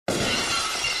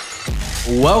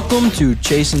Welcome to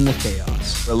Chasing the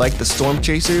Chaos. Where, like the storm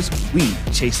chasers, we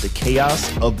chase the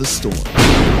chaos of the storm.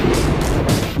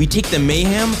 We take the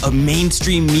mayhem of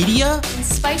mainstream media and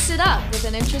spice it up with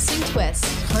an interesting twist.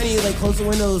 Honey, like, close the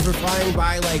windows, we're flying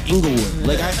by, like, Inglewood.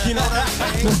 Like, you know what I'm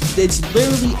saying? It's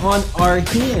literally on our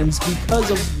hands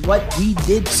because of what we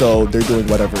did. So they're doing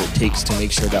whatever it takes to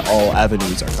make sure that all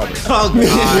avenues are covered. Oh,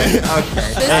 God.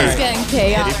 Okay. This is getting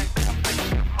chaotic.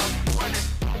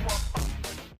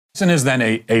 Tyson is then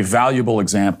a valuable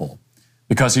example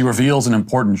because he reveals an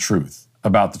important truth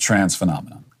about the trans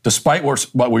phenomenon. Despite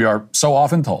what we are so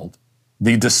often told,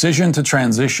 the decision to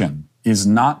transition is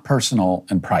not personal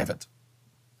and private.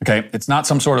 Okay, it's not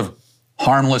some sort of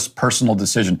harmless personal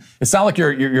decision. It's not like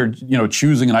you're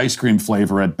choosing an ice cream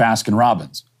flavor at Baskin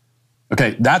Robbins.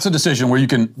 Okay, that's a decision where you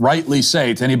can rightly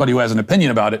say to anybody who has an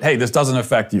opinion about it, hey, this doesn't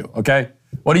affect you. Okay,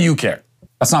 what do you care?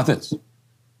 That's not this.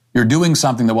 You're doing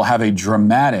something that will have a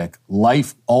dramatic,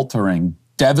 life-altering,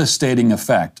 devastating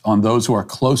effect on those who are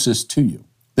closest to you.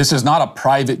 This is not a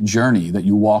private journey that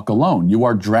you walk alone. You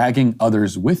are dragging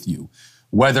others with you,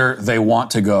 whether they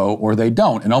want to go or they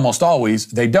don't. And almost always,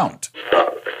 they don't.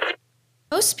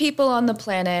 Most people on the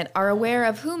planet are aware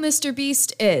of who Mr.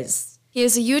 Beast is. He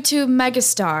is a YouTube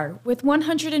megastar with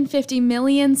 150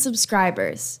 million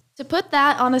subscribers. To put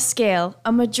that on a scale,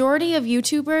 a majority of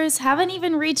YouTubers haven't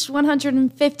even reached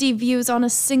 150 views on a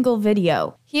single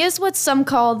video. He is what some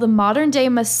call the modern-day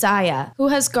messiah, who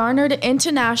has garnered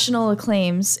international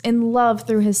acclaims and love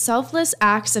through his selfless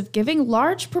acts of giving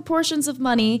large proportions of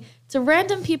money to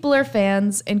random people or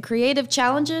fans in creative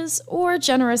challenges or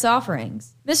generous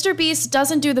offerings. Mr. Beast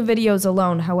doesn't do the videos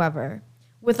alone, however.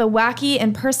 With a wacky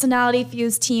and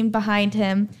personality-fused team behind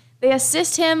him, they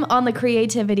assist him on the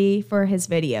creativity for his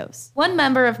videos. One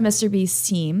member of Mr. Beast's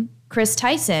team, Chris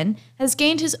Tyson, has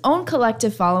gained his own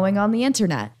collective following on the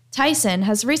internet. Tyson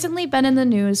has recently been in the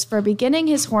news for beginning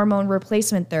his hormone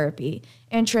replacement therapy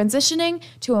and transitioning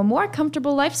to a more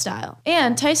comfortable lifestyle.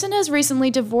 And Tyson has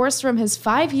recently divorced from his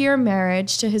 5-year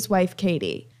marriage to his wife,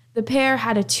 Katie. The pair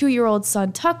had a 2-year-old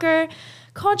son, Tucker.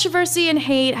 Controversy and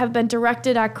hate have been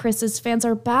directed at Chris as fans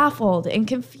are baffled and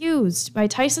confused by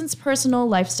Tyson's personal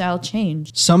lifestyle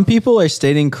change. Some people are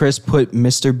stating Chris put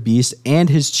Mr. Beast and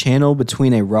his channel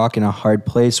between a rock and a hard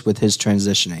place with his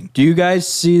transitioning. Do you guys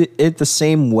see it the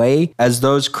same way as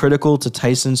those critical to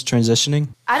Tyson's transitioning?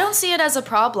 I don't see it as a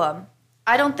problem.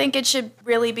 I don't think it should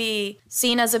really be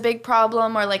seen as a big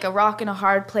problem or like a rock and a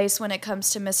hard place when it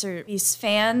comes to Mr. Beast's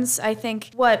fans. I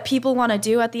think what people want to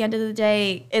do at the end of the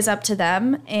day is up to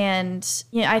them. And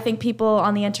I think people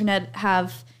on the internet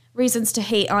have reasons to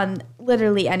hate on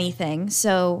literally anything.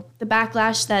 So the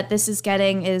backlash that this is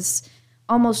getting is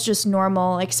almost just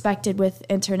normal, expected with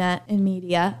internet and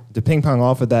media. To ping pong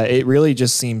off of that, it really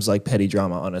just seems like petty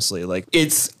drama, honestly. Like,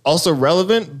 it's also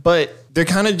relevant, but they're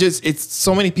kind of just, it's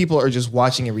so many people are just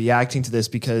watching and reacting to this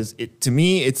because to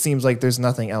me, it seems like there's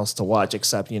nothing else to watch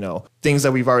except, things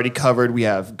that we've already covered. We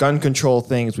have gun control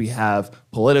things, we have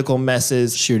political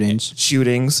messes,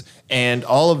 shootings, and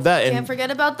all of that. Can't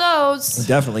forget about those.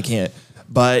 Definitely can't.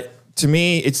 But to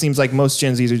me, it seems like most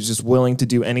Gen Zs are just willing to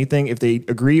do anything if they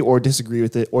agree or disagree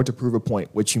with it or to prove a point,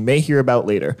 which you may hear about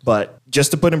later. But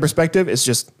just to put in perspective, it's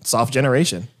just soft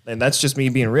generation. And that's just me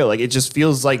being real. Like, it just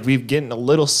feels like we've gotten a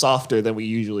little softer than we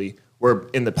usually were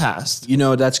in the past.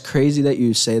 That's crazy that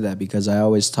you say that because I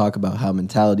always talk about how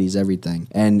mentality is everything.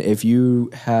 And if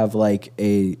you have like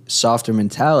a softer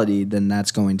mentality, then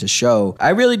that's going to show. I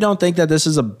really don't think that this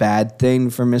is a bad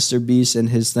thing for Mr. Beast and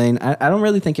his thing. I don't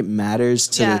really think it matters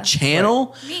to the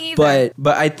channel. Right. Me either.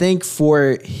 But I think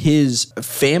for his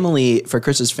family, for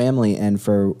Chris's family and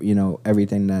for,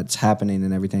 everything that's happening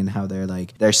and everything, how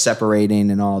they're separating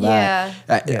and all that.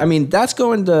 Yeah. I mean, that's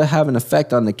going to have an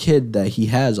effect on the kid that he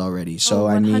has already. So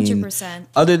 100%.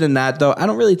 Other than that, though, I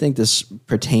don't really think this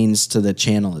pertains to the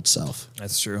channel itself.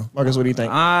 That's true. Marcus, what do you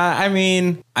think? I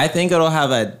think it'll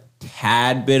have a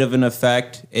tad bit of an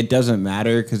effect. It doesn't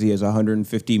matter because he has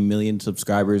 150 million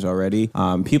subscribers already.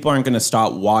 People aren't going to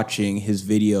stop watching his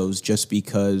videos just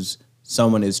because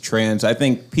someone is trans. I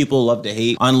think people love to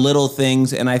hate on little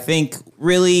things, and I think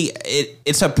really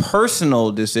it's a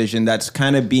personal decision that's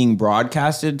kind of being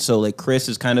broadcasted. So like Chris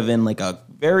is kind of in like a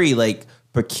very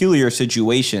peculiar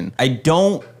situation. I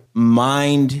don't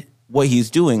mind what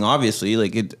he's doing, obviously.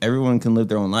 Everyone can live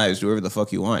their own lives, do whatever the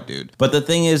fuck you want, dude. But the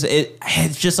thing is,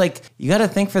 it's just you got to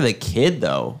think for the kid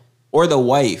though, or the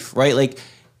wife, right?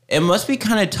 It must be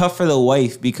kind of tough for the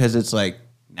wife because it's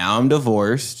now I'm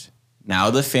divorced. Now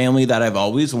the family that I've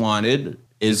always wanted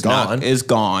is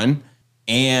gone,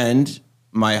 and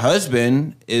my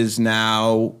husband is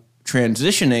now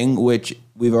transitioning, which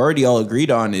we've already all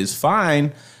agreed on is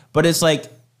fine. But it's like,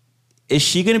 is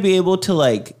she going to be able to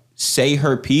like say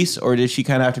her piece, or does she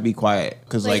kind of have to be quiet?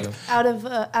 Because like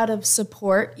out of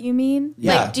support, you mean?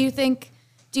 Yeah. Like, do you think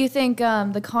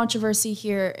the controversy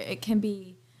here, it can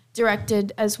be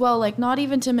directed as well, like not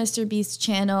even to Mr. Beast's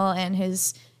channel and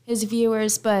his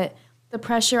viewers, but the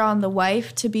pressure on the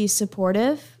wife to be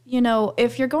supportive? You know,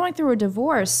 if you're going through a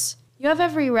divorce, you have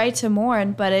every right to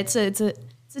mourn, but it's a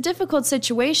difficult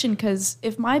situation, because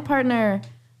if my partner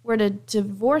were to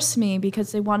divorce me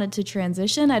because they wanted to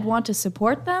transition, I'd want to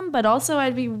support them, but also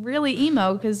I'd be really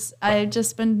emo because I've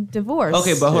just been divorced.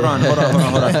 okay, but hold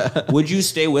on. Would you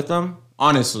stay with them?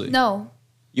 Honestly, No.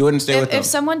 you wouldn't stay with them. If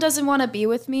someone doesn't want to be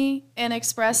with me and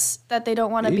express that they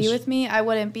don't want to be with me, I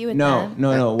wouldn't be with them.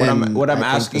 No. And What I'm I think the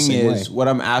asking same is, way. what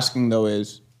I'm asking though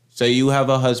is, say you have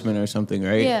a husband or something,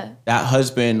 right? Yeah. That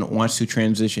husband wants to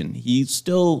transition. He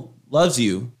still loves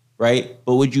you, right?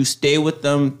 But would you stay with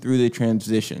them through the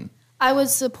transition? I would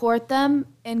support them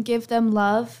and give them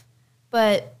love,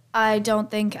 but I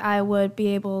don't think I would be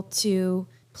able to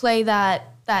play that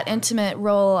intimate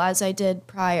role as I did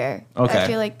prior. Okay. I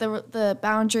feel like the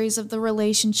boundaries of the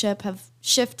relationship have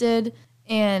shifted,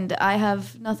 and I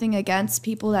have nothing against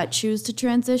people that choose to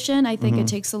transition. I think it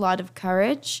takes a lot of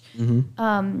courage.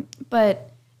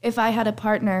 But if I had a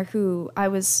partner who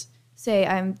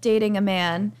I'm dating a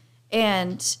man,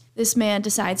 and this man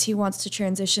decides he wants to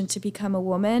transition to become a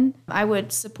woman, I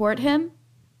would support him,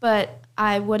 but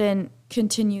I wouldn't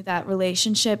continue that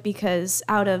relationship, because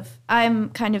I'm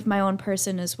kind of my own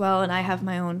person as well, and I have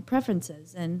my own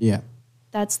preferences, and Yeah.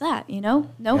 that's that, you know?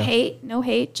 No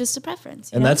hate, just a preference.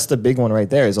 you And know? that's the big one right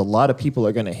there, is a lot of people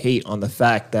are going to hate on the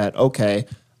fact that, okay,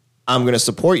 I'm going to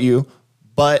support you,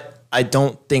 but I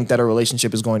don't think that a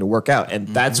relationship is going to work out. And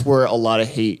that's where a lot of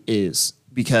hate is,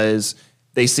 because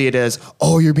they see it as,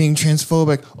 oh, you're being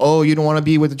transphobic. Oh, you don't want to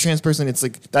be with a trans person. It's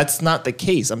like, that's not the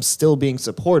case. I'm still being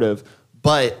supportive,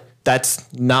 but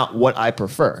that's not what I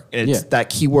prefer. And it's Yeah. that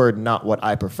keyword, not what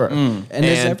I prefer. And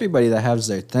there's everybody that has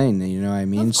their thing, you know what I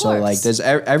mean? Of So like course. there's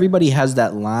everybody has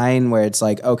that line where it's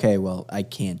like, okay, well, I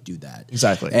can't do that.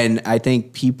 Exactly. And I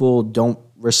think people don't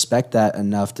respect that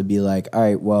enough to be like, all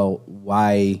right, well,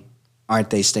 why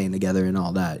aren't they staying together and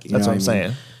all that? You That's know what I'm I mean?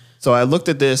 saying. So I looked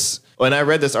at this, when I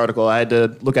read this article, I had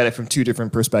to look at it from two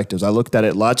different perspectives. I looked at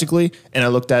it logically, and I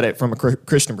looked at it from a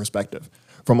Christian perspective.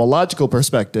 From a logical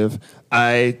perspective,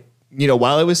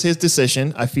 while it was his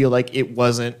decision, I feel like it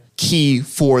wasn't key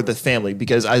for the family,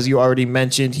 because as you already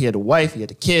mentioned, he had a wife, he had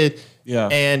a kid,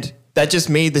 and that just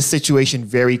made the situation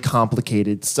very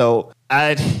complicated. So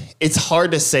it's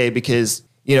hard to say, because,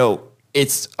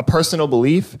 it's a personal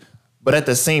belief, but at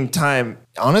the same time,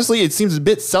 honestly, it seems a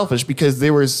bit selfish, because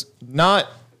there was not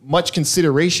much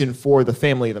consideration for the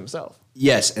family themselves.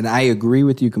 Yes, and I agree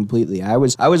with you completely. I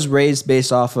was raised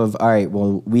based off of, all right,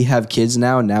 well, we have kids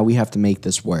now we have to make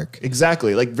this work.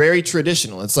 Exactly. Like very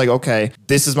traditional. It's like, okay,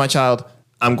 this is my child.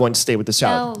 I'm going to stay with this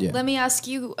child. Now, let me ask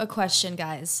you a question,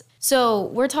 guys. So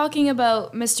we're talking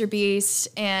about Mr. Beast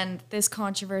and this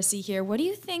controversy here. What do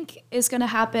you think is going to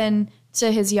happen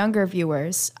to his younger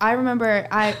viewers? I remember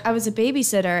I was a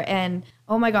babysitter, and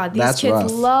oh my God, these That's kids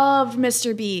rough. loved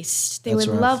Mr. Beast. They That's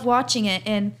would rough. love watching it.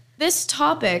 And this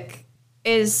topic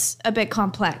is a bit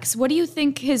complex. What do you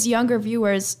think his younger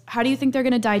viewers, how do you think they're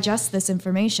going to digest this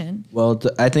information? Well,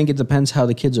 I think it depends how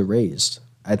the kids are raised.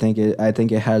 I think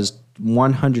it has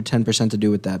 110% to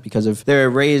do with that, because if they're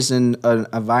raised in an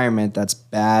environment that's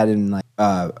bad and like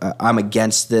I'm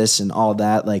against this and all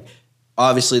that, like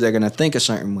obviously they're gonna think a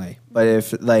certain way. But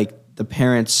if like the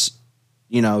parents,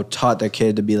 taught their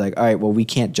kid to be like, all right, well, we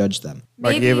can't judge them.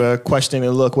 Mark, you have a question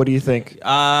and look. What do you think?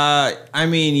 I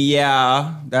mean,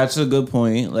 yeah, that's a good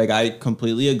point. Like, I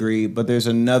completely agree. But there's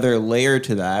another layer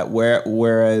to that,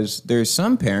 whereas there's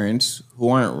some parents who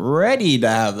aren't ready to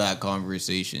have that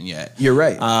conversation yet. You're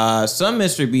right. Some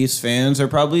Mr. Beast fans are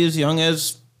probably as young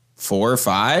as 4 or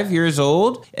 5 years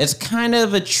old. It's kind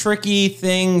of a tricky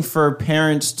thing for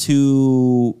parents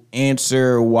to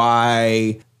answer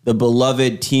why the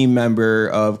beloved team member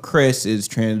of Chris is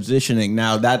transitioning.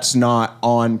 Now, that's not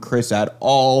on Chris at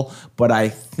all, but I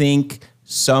think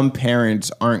some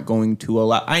parents aren't going to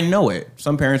allow, I know it,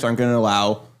 some parents aren't going to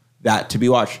allow that to be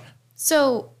watched.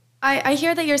 So I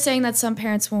hear that you're saying that some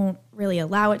parents won't really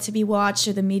allow it to be watched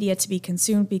or the media to be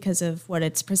consumed because of what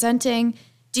it's presenting.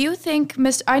 Do you think,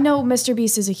 I know Mr.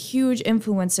 Beast is a huge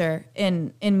influencer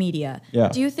in media. Yeah.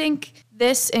 Do you think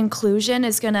this inclusion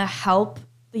is going to help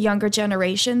the younger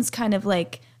generations kind of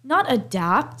like not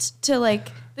adapt to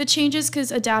like the changes,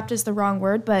 because adapt is the wrong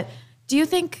word, but do you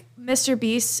think Mr.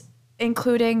 Beast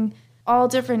including all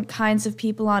different kinds of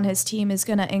people on his team is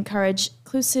going to encourage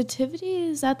inclusivity.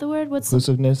 Is that the word? What's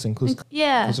Inclusiveness,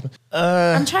 yeah.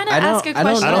 I'm trying to ask a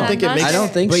question. I don't think it makes- I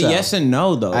don't think But so. yes and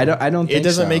no, though. I don't think It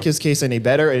doesn't so. make his case any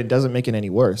better, and it doesn't make it any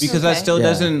worse. because that Okay. still Yeah.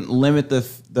 doesn't limit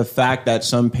the fact that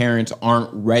some parents aren't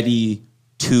ready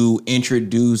to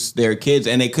introduce their kids,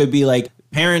 and it could be like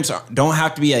parents don't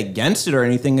have to be against it or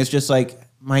anything. It's just like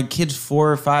my kid's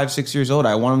 4 or 5, 6 years old.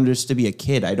 I want him just to be a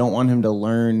kid. I don't want him to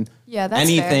learn Yeah, that's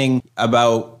anything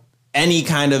about any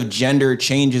kind of gender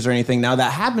changes or anything. Now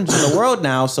that happens in the world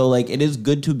now, so like it is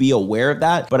good to be aware of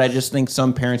that, but I just think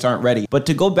some parents aren't ready. But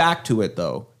to go back to it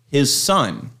though, his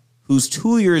son, who's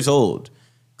 2 years old,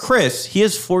 Chris, he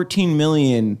has 14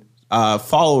 million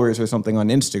followers or something on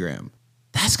Instagram.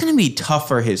 That's gonna be tough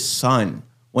for his son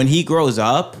when he grows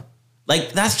up.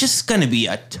 Like that's just gonna be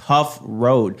a tough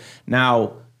road.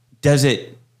 Now, does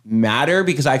it matter?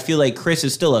 Because I feel like Chris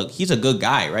is still he's a good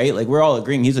guy, right? Like we're all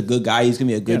agreeing he's a good guy. He's gonna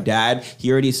be a good dad.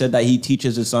 He already said that he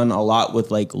teaches his son a lot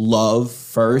with like love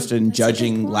first and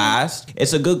judging last.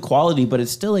 It's a good quality, but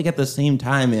it's still like at the same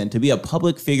time, man, to be a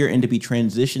public figure and to be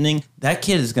transitioning, that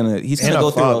kid is gonna And go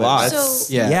a through a father. lot.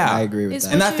 So- Yeah, I agree with Is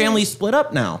that. And what that you're- family's split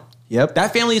up now. Yep.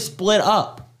 That family is split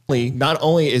up. Not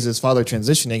only is his father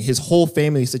transitioning, his whole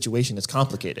family situation is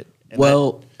complicated. And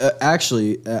Well,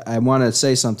 actually, I want to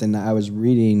say something that I was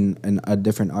reading in a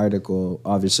different article,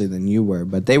 obviously, than you were,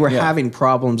 but they were having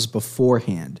problems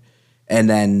beforehand. And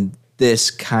then this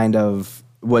kind of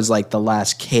was like the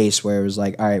last case where it was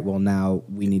like, all right, well, now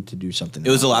we need to do something. It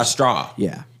was the last straw.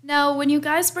 Yeah. Now, when you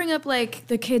guys bring up like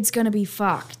the kid's going to be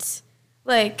fucked,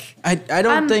 like I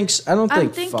don't think I'm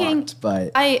thinking, fucked,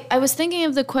 but I was thinking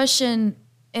of the question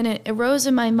and it arose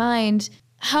in my mind.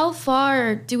 How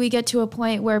far do we get to a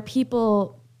point where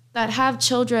people that have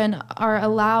children are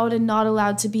allowed and not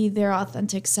allowed to be their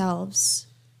authentic selves?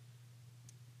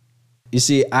 you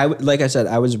see, like I said,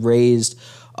 I was raised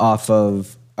off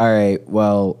of, all right,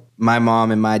 well, my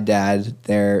mom and my dad,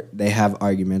 they have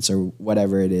arguments or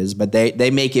whatever it is, but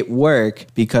they make it work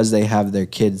because they have their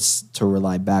kids to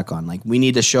rely back on. Like, we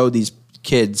need to show these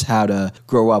kids how to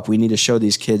grow up. We need to show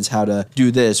these kids how to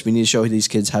do this. We need to show these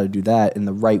kids how to do that in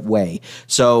the right way.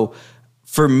 So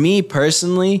for me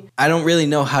personally, I don't really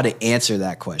know how to answer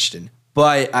that question.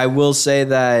 But I will say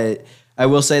that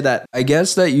I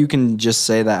guess that you can just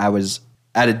say that I was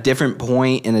at a different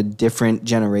point in a different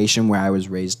generation where I was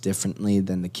raised differently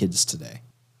than the kids today.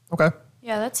 Okay.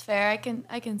 Yeah, that's fair. I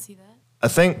can see that. I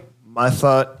think my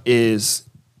thought is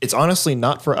it's honestly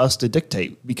not for us to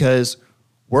dictate because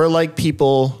we're like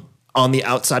people on the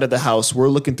outside of the house. We're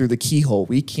looking through the keyhole.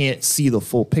 We can't see the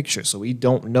full picture, so we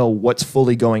don't know what's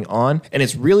fully going on. And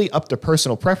it's really up to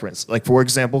personal preference. Like, for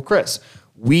example, Chris,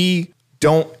 we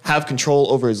don't have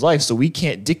control over his life, so we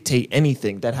can't dictate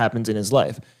anything that happens in his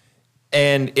life.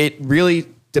 And it really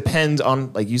depends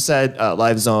on, like you said,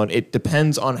 Live Zone, it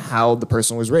depends on how the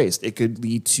person was raised. It could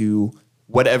lead to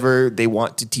whatever they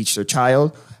want to teach their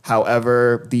child,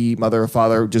 however the mother or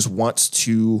father just wants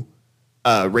to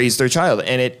raise their child.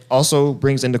 And it also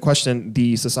brings into question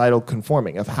the societal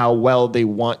conforming of how well they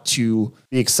want to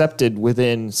be accepted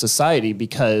within society,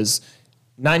 because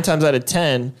 9 times out of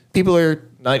 10, people are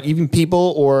not even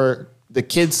people, or the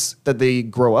kids that they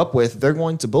grow up with, they're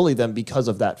going to bully them because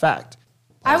of that fact.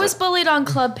 I was bullied on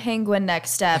Club Penguin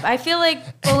Next Step. I feel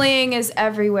like bullying is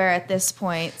everywhere at this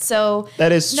point. So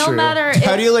That is no true. matter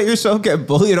How do you let yourself get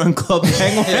bullied on Club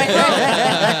Penguin?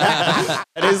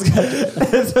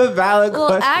 That's a valid Well,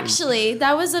 question. actually,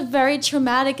 that was a very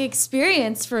traumatic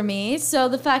experience for me. So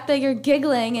the fact that you're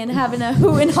giggling and having a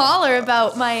hoo and holler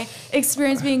about my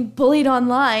experience being bullied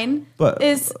online But-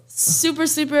 is super,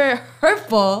 super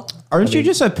hurtful. Aren't you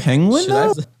just a penguin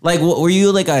though? Like, were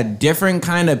you like a different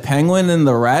kind of penguin than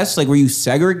the rest? Like, were you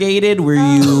segregated? Were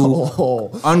you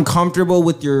uncomfortable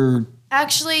with your?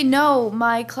 Actually, no.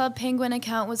 My Club Penguin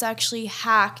account was actually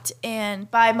hacked and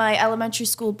by my elementary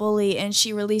school bully, and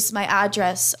she released my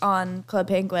address on Club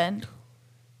Penguin.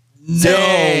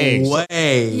 Dang.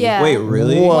 way. Yeah. Wait,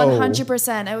 really? Whoa.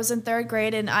 100%. I was in 3rd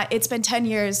grade, and it's been 10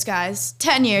 years, guys.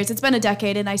 10 years. It's been a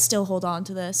decade, and I still hold on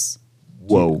to this.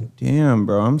 Whoa. Damn,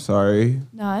 bro. I'm sorry.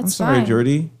 No, it's I'm sorry, fine.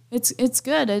 Jordy. It's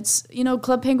good. It's,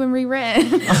 Club Penguin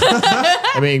rewritten.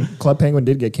 I mean, Club Penguin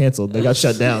did get canceled. They got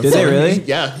shut down. Did they really?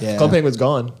 Yeah. Yeah. Club Penguin's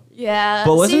gone. Yeah.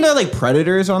 But wasn't see? there like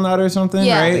predators on that or something?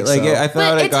 Yeah. I Right? think Like, so. I thought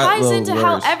But it it got a ties little into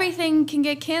worse. how everything can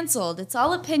get canceled. It's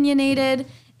all opinionated,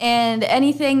 and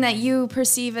anything that you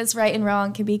perceive as right and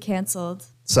wrong can be canceled.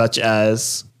 Such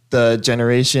as the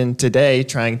generation today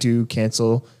trying to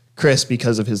cancel Chris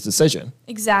because of his decision.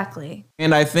 Exactly.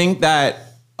 And I think that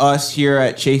us here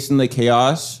at Chasing the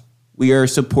Chaos, we are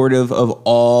supportive of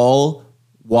all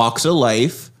walks of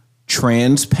life,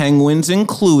 trans penguins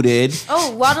included.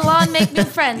 Oh, waddle on, make new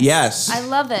friends. Yes. I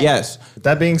love it. Yes.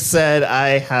 That being said,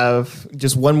 I have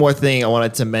just one more thing I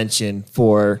wanted to mention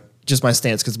for just my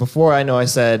stance. Because before I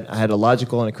said I had a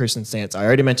logical and a Christian stance. I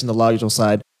already mentioned the logical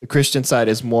side. The Christian side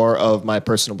is more of my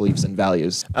personal beliefs and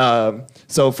values.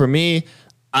 So for me,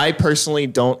 I personally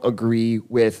don't agree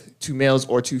with 2 males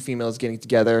or 2 females getting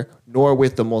together, nor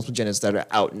with the multiple genders that are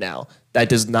out now. That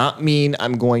does not mean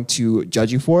I'm going to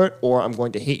judge you for it or I'm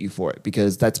going to hate you for it,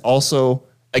 because that's also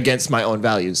against my own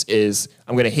values. Is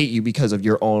I'm going to hate you because of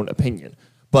your own opinion.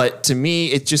 But to me,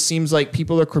 it just seems like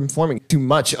people are conforming too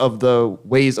much of the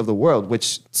ways of the world,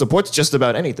 which supports just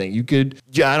about anything. You could,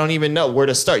 I don't even know where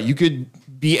to start. You could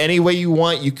be any way you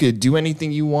want. You could do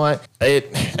anything you want.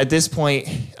 At this point,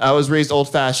 I was raised old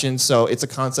fashioned, so it's a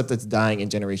concept that's dying in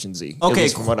Generation Z. At Okay,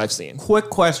 least from what I've seen. Quick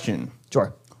question.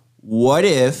 Sure. What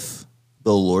if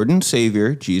the Lord and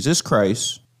Savior, Jesus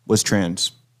Christ, was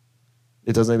trans?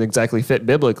 It doesn't exactly fit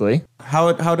biblically.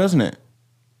 How doesn't it?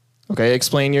 Okay,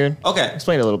 explain a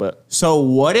little bit. So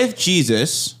what if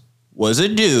Jesus was a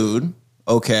dude,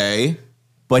 okay,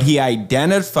 but he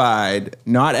identified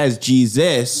not as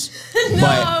Jesus,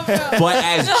 but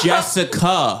as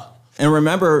Jessica? And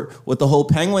remember, with the whole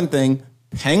penguin thing,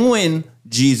 penguin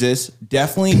Jesus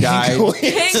definitely died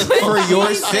for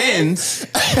your sins.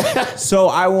 So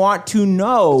I want to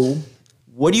know,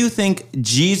 what do you think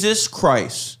Jesus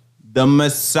Christ, the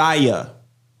Messiah,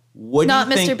 Not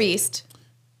Mr. Beast.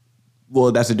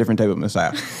 Well, that's a different type of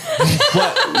Messiah.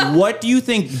 But what do you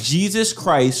think Jesus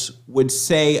Christ would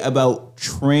say about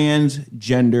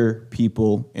transgender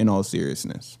people in all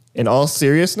seriousness? In all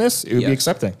seriousness, it would be Yes.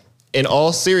 accepting. In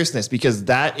all seriousness, because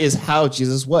that is how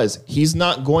Jesus was. He's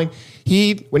not going,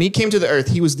 when he came to the earth,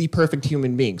 he was the perfect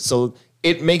human being. So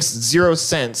it makes zero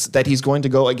sense that he's going to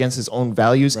go against his own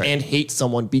values and hate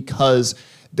someone because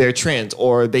they're trans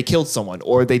or they killed someone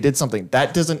or they did something.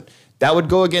 That would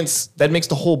go against, that makes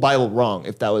the whole Bible wrong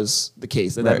if that was the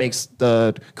case. And that makes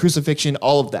the crucifixion,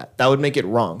 all of that. That would make it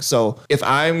wrong. So if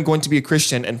I'm going to be a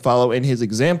Christian and follow in his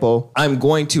example, I'm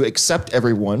going to accept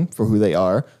everyone for who they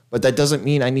are, but that doesn't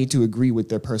mean I need to agree with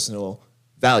their personal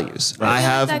values. I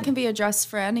think that can be addressed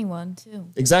for anyone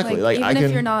too. Exactly. Like even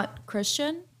if you're not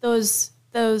Christian, those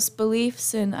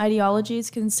beliefs and ideologies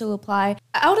can still apply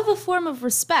out of a form of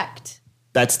respect.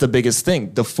 That's the biggest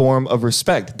thing, the form of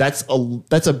respect. That's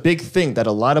a big thing that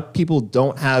a lot of people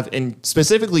don't have, and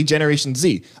specifically Generation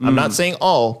Z. I'm not saying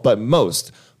all, but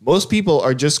most. Most people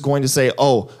are just going to say,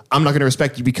 oh, I'm not going to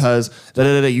respect you because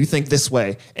you think this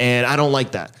way, and I don't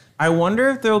like that. I wonder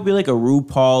if there'll be like a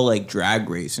RuPaul like drag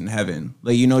race in heaven.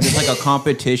 Like, just like a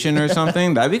competition or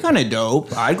something. That'd be kind of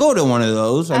dope. I'd go to one of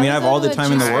those. I mean, I have all the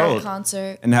time in the world.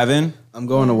 Concert. In heaven? I'm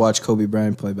going to watch Kobe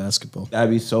Bryant play basketball. That'd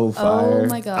be so fire. Oh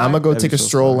my God. I'm going to go take a so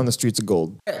stroll on the streets of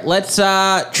gold. Let's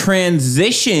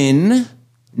transition,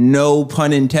 no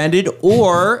pun intended,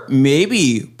 or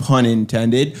maybe pun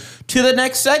intended, to the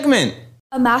next segment.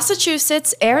 A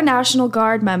Massachusetts Air National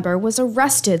Guard member was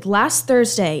arrested last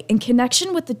Thursday in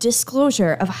connection with the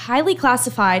disclosure of highly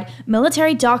classified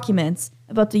military documents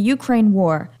about the Ukraine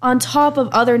war, on top of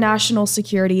other national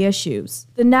security issues.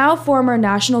 The now former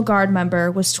National Guard member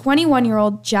was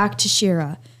 21-year-old Jack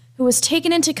Teixeira, who was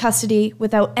taken into custody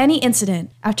without any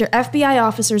incident after FBI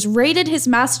officers raided his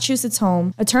Massachusetts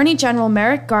home. Attorney General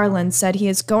Merrick Garland said he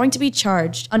is going to be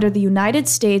charged under the United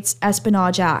States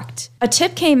Espionage Act. A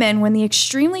tip came in when the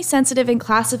extremely sensitive and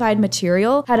classified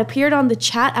material had appeared on the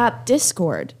chat app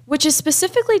Discord, which is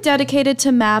specifically dedicated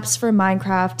to maps for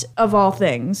Minecraft, of all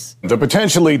things. The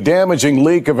potentially damaging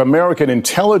leak of American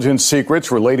intelligence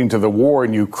secrets relating to the war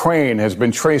in Ukraine has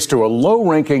been traced to a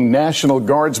low-ranking National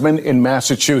Guardsman in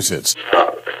Massachusetts.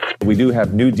 We do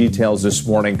have new details this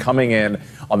morning coming in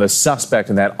on the suspect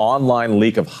in that online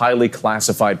leak of highly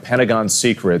classified Pentagon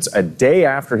secrets a day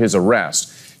after his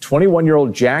arrest.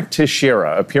 21-year-old Jack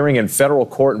Teixeira appearing in federal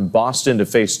court in Boston to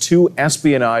face 2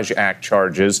 Espionage Act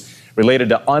charges related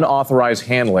to unauthorized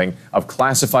handling of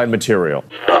classified material.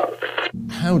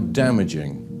 How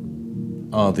damaging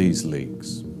are these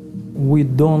leaks? We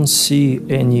don't see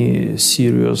any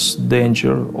serious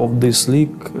danger of this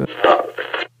leak.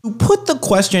 To put the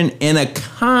question in a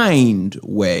kind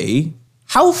way,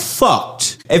 how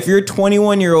fucked if you're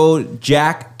 21-year-old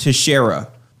Jack Teixeira?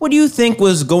 What do you think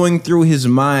was going through his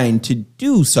mind to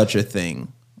do such a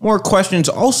thing? More questions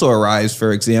also arise,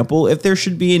 for example, if there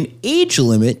should be an age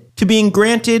limit to being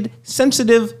granted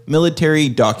sensitive military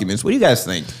documents. What do you guys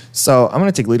think? So I'm going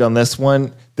to take lead on this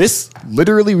one. This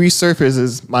literally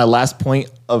resurfaces my last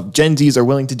point of Gen Zs are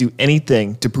willing to do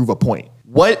anything to prove a point.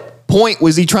 What point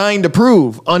was he trying to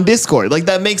prove on Discord? Like,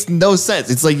 that makes no sense.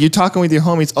 It's like you're talking with your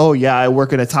homies. Oh, yeah, I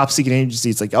work in a top secret agency.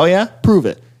 It's like, oh, yeah, prove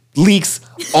it. Leaks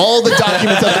all the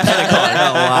documents of the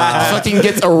Pentagon. Fucking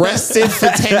gets arrested for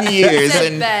 10 years.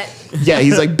 And yeah,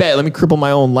 he's like, bet, let me cripple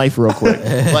my own life real quick.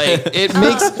 Like,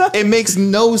 it makes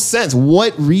no sense.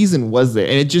 What reason was there?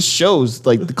 And it just shows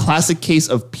like the classic case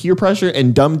of peer pressure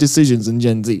and dumb decisions in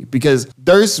Gen Z, because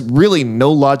there's really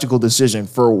no logical decision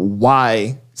for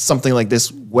why something like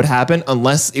this would happen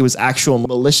unless it was actual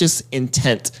malicious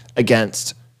intent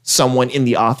against someone in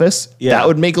the office. Yeah. That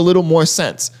would make a little more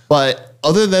sense. But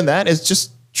other than that, it's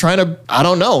just trying to, I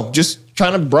don't know, just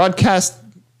trying to broadcast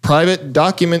private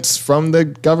documents from the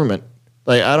government.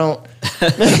 Like, I don't,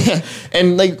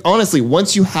 and like, honestly,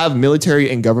 once you have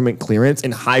military and government clearance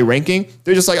and high ranking,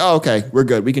 they're just like, oh, okay, we're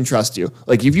good. We can trust you.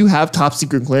 Like, if you have top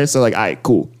secret clearance, they're like, all right,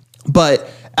 cool. But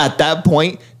at that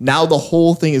point, now the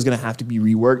whole thing is going to have to be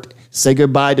reworked. Say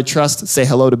goodbye to trust, say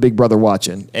hello to Big Brother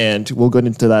watching. And we'll get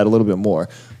into that a little bit more.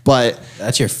 But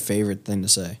that's your favorite thing to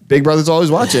say. Big Brother's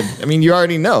always watching. I mean, you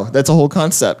already know. That's a whole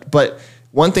concept. But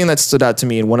one thing that stood out to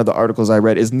me in one of the articles I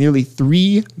read is nearly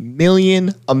 3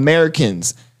 million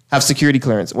Americans have security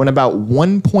clearance, when about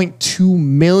 1.2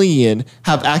 million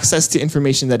have access to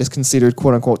information that is considered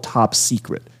quote unquote top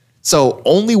secret. So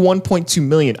only 1.2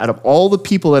 million out of all the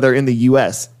people that are in the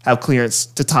US have clearance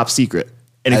to top secret.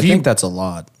 And I think that's a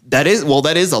lot. That is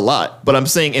a lot. But I'm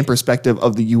saying in perspective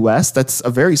of the US, that's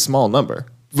a very small number.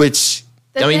 Which,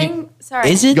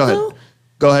 Is it Go though? ahead.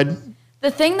 Go ahead.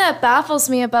 The thing that baffles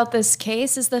me about this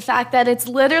case is the fact that it's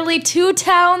literally 2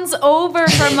 towns over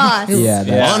from us.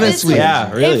 Honestly.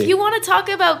 Yeah, really. If you want to talk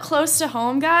about close to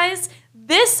home, guys,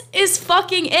 this is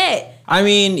fucking it. I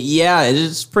mean, yeah, it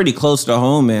is pretty close to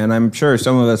home, man. I'm sure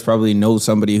some of us probably know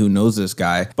somebody who knows this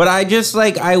guy. But I just,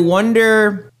 like, I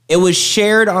wonder... It was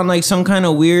shared on like some kind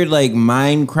of weird like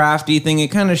Minecrafty thing.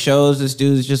 It kind of shows this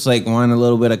dude's just like wanting a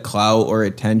little bit of clout or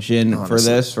attention for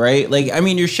this, right? Like, I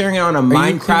mean, you're sharing it on a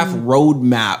Minecraft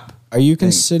roadmap. Are you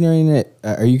considering it?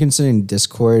 Are you considering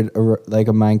Discord like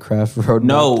a Minecraft roadmap?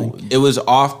 No, thing? it was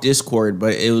off Discord,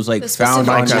 but it was like The found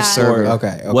specific on chat. Discord.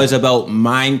 Okay. Was about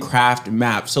Minecraft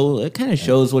maps, so it kind of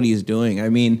shows what he's doing. I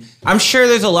mean, I'm sure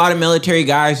there's a lot of military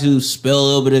guys who spill a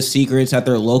little bit of secrets at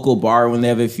their local bar when they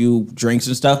have a few drinks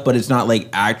and stuff, but it's not like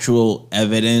actual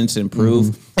evidence and proof.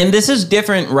 Mm-hmm. And this is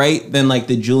different, right, than like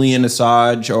the Julian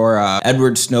Assange or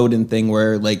Edward Snowden thing,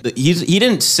 where like he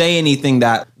didn't say anything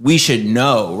that we should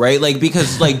know, right? Like,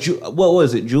 because like what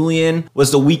was it? Julian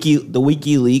was the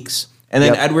WikiLeaks. And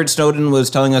then Edward Snowden was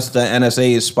telling us the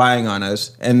NSA is spying on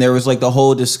us. And there was like the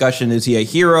whole discussion, is he a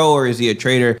hero or is he a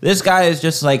traitor? This guy is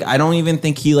just like, I don't even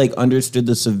think he like understood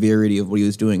the severity of what he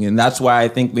was doing. And that's why I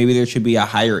think maybe there should be a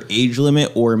higher age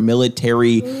limit or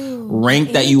military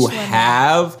rank that you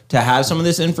have to have some of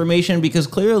this information, because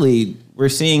clearly we're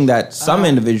seeing that some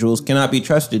individuals cannot be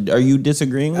trusted. Are you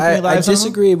disagreeing with me, I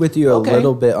disagree with you a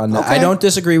little bit on that. Okay. I don't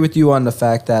disagree with you on the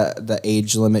fact that the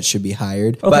age limit should be higher.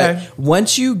 Okay. But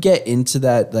once you get into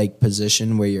that like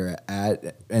position where you're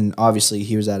at, and obviously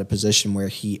he was at a position where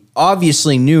he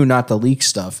obviously knew not to leak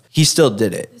stuff, he still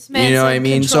did it. man's You know what in I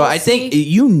mean? So Control I think C.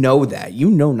 you know that. You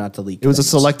know not to leak. It was a things.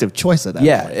 selective choice at that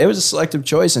point. It was a selective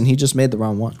choice, and he just made the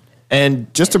wrong one.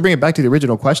 And just to bring it back to the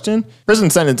original question, prison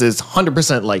sentence is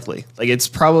 100% likely. Like, it's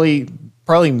probably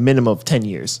minimum of 10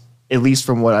 years, at least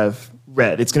from what I've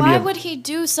read. It's going to Why be. would he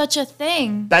do such a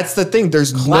thing? That's the thing.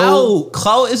 There's no.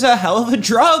 Clout is a hell of a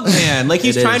drug, man. Like,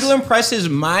 he's It trying is. to impress his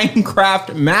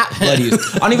Minecraft map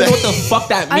buddies. I don't even know what the fuck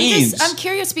that means. I'm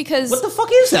curious because What the fuck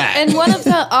is that? in one of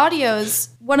the audios,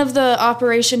 one of the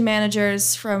operation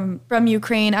managers from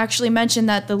Ukraine actually mentioned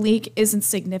that the leak isn't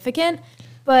significant,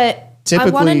 but I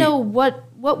want to Typically- know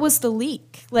what was the leak?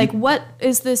 Like, what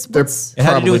is this? What's It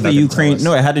had to do with the Probably not gonna Ukraine. tell us.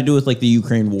 No, it had to do with like the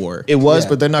Ukraine war. It was, Yeah.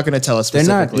 but they're not going to tell us They're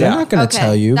specifically. not going to Okay,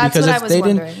 tell you, that's because what I if was they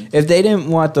wondering. didn't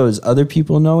want those other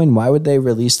people knowing, why would they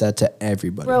release that to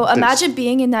everybody? Bro, imagine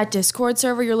being in that Discord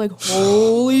server. You're like,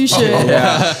 holy shit.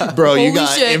 Bro, you Holy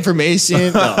got shit.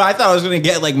 information. No. I thought I was gonna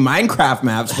get like Minecraft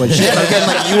maps, but shit, I'm getting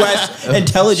like U.S.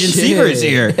 intelligence secrets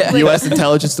here. U.S.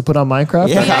 intelligence to put on Minecraft?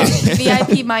 Yeah.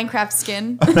 VIP Minecraft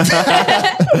skin.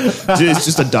 It's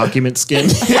just a document skin.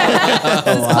 It's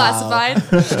classified.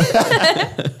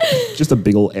 Just a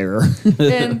big old error.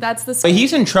 And that's the But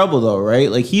he's in trouble though,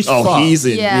 right? Like he's fucked. He's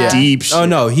in Yeah. deep shit. Oh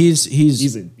no, he's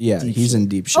in he's in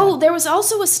deep shit. Oh, there was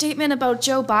also a statement about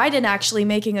Joe Biden actually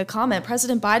making a comment.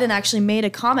 President Biden actually made a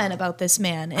comment about this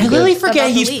man. I literally forget about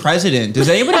the he's leak. president. Does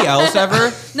anybody else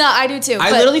ever? No, I do too. I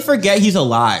but literally forget he's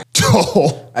alive.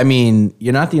 I mean,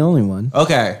 you're not the only one.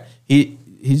 Okay.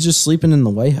 He's just sleeping in the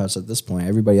White House at this point.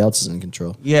 Everybody else is in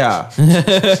control. Yeah.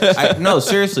 No,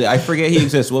 seriously, I forget he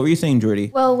exists. What were you saying,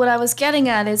 Jordy? Well, what I was getting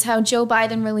at is how Joe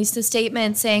Biden released a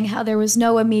statement saying how there was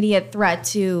no immediate threat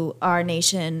to our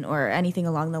nation or anything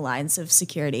along the lines of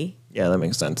security. Yeah, that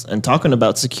makes sense. And talking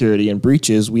about security and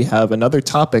breaches, we have another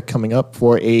topic coming up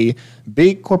for a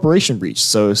big corporation breach.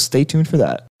 So stay tuned for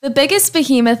that. The biggest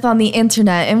behemoth on the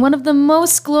internet and one of the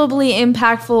most globally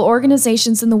impactful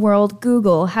organizations in the world,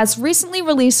 Google, has recently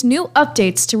released new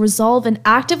updates to resolve an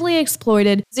actively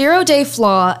exploited zero-day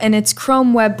flaw in its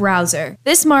Chrome web browser.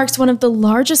 This marks one of the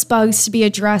largest bugs to be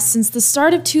addressed since the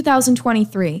start of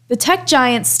 2023. The tech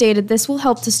giant stated this will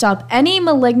help to stop any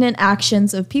malignant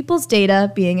actions of people's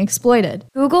data being exploited.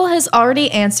 Google has already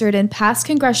answered in past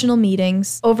congressional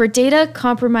meetings over data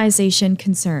compromisation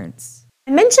concerns.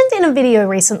 I mentioned in a video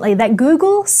recently that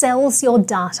Google sells your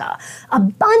data. A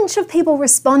bunch of people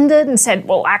responded and said,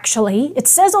 well, actually, it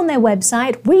says on their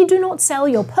website, we do not sell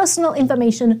your personal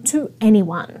information to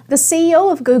anyone. The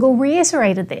CEO of Google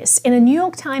reiterated this in a New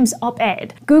York Times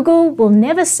op-ed. Google will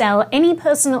never sell any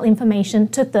personal information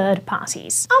to third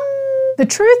parties. The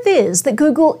truth is that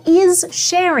Google is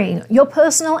sharing your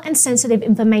personal and sensitive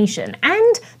information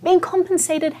and being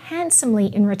compensated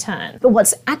handsomely in return. But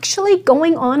what's actually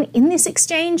going on in this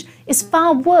exchange is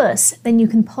far worse than you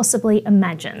can possibly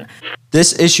imagine.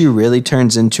 This issue really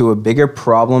turns into a bigger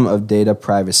problem of data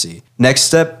privacy. Next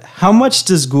step, how much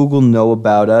does Google know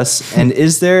about us, and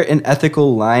is there an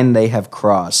ethical line they have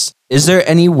crossed? Is there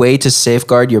any way to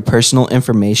safeguard your personal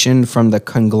information from the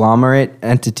conglomerate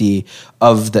entity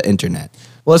of the internet?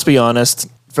 Well, let's be honest.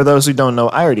 For those who don't know,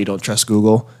 I already don't trust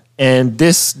Google. And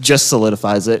this just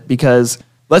solidifies it because,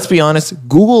 let's be honest,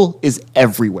 Google is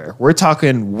everywhere. We're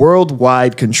talking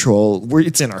worldwide control.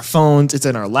 It's in our phones, it's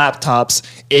in our laptops,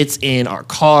 it's in our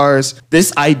cars.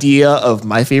 This idea of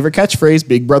my favorite catchphrase,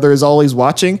 Big Brother is always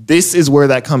watching, this is where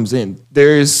that comes in.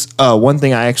 There's one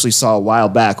thing I actually saw a while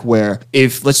back where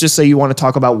if, let's just say you want to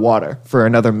talk about water for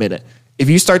another minute. If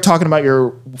you start talking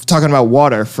about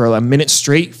water for a minute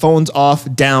straight, phones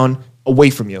off, down,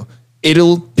 away from you,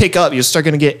 it'll pick up. You'll start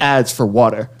going to get ads for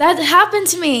water. That happened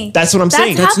to me. That's what I'm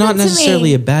saying. That's not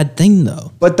necessarily a bad thing,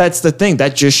 though. But that's the thing.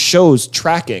 That just shows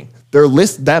tracking.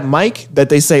 That mic that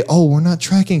they say, oh, we're not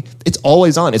tracking, it's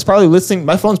always on. It's probably listening.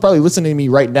 My phone's probably listening to me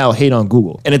right now, hate on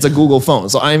Google. And it's a Google phone.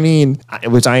 So I mean,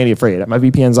 which I ain't afraid. My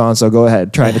VPN's on, so go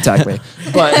ahead, try and attack me.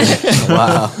 But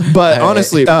wow. But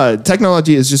honestly,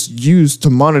 technology is just used to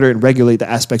monitor and regulate the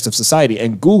aspects of society.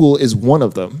 And Google is one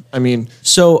of them. I mean.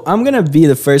 So I'm going to be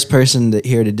the first person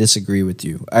here to disagree with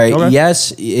you. All right. Okay.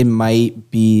 Yes, it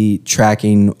might be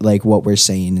tracking like what we're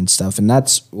saying and stuff. And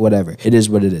that's whatever. It is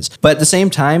what it is. But at the same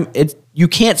time, you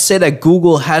can't say that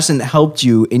Google hasn't helped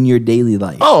you in your daily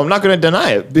life. Oh, I'm not going to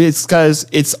deny it. It's because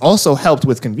it's also helped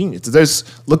with convenience.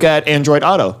 Look at Android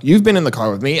Auto. You've been in the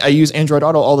car with me. I use Android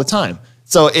Auto all the time.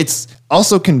 So it's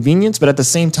also convenience, but at the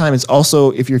same time, it's also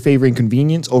if you're favoring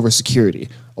convenience over security.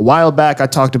 A while back, I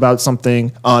talked about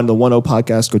something on the 1.0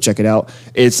 podcast. Go check it out.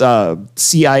 It's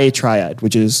CIA Triad,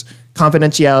 which is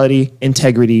confidentiality,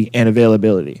 integrity, and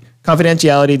availability.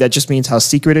 Confidentiality, that just means how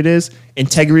secret it is.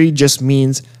 Integrity just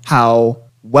means how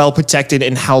well protected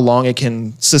and how long it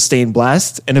can sustain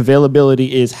blast. And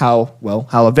availability is how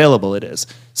available it is.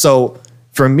 So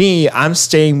for me, I'm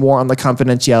staying more on the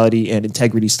confidentiality and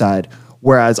integrity side,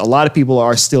 whereas a lot of people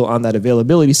are still on that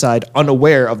availability side,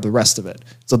 unaware of the rest of it.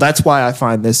 So that's why I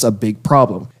find this a big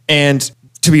problem. And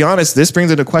to be honest, this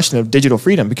brings into question of digital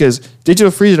freedom, because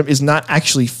digital freedom is not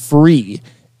actually free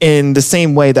in the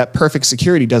same way that perfect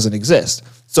security doesn't exist.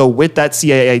 So with that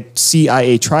CIA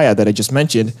triad that I just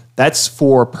mentioned, that's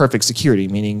for perfect security,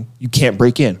 meaning you can't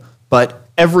break in. But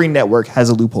every network has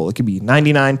a loophole. It could be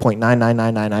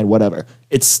 99.99999, whatever.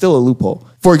 It's still a loophole.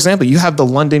 For example, you have the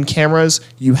London cameras,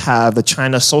 you have the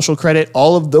China social credit.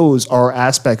 All of those are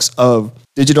aspects of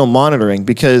digital monitoring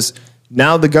because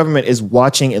now the government is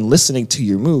watching and listening to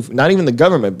your move. Not even the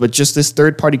government, but just this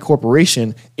third-party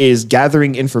corporation is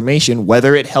gathering information,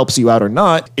 whether it helps you out or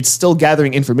not. It's still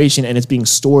gathering information and it's being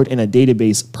stored in a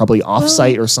database, probably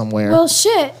off-site or somewhere. Well,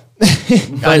 shit.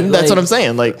 That's what I'm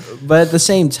saying. But at the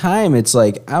same time, it's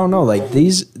like, I don't know, like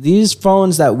these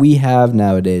phones that we have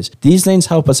nowadays, these things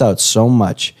help us out so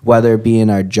much, whether it be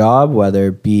in our job, whether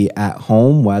it be at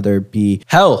home, whether it be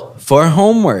hell for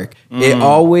homework. It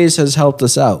always has helped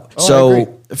us out.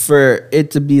 So for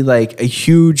it to be like a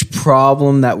huge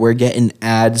problem that we're getting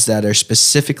ads that are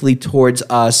specifically towards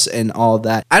us and all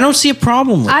that, I don't see a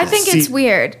problem with it. I think it's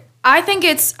weird. I think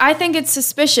it's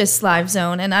suspicious, Live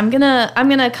Zone, and I'm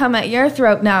gonna come at your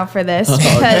throat now for this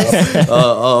because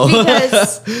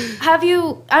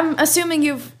I'm assuming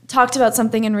you've talked about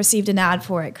something and received an ad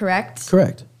for it, correct?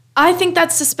 Correct. I think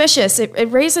that's suspicious.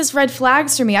 It raises red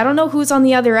flags for me. I don't know who's on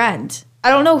the other end. I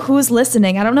don't know who's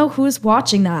listening. I don't know who's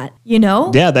watching that, you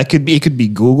know? Yeah, it could be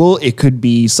Google. It could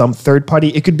be some third party.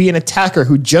 It could be an attacker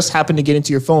who just happened to get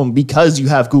into your phone because you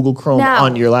have Google Chrome Now,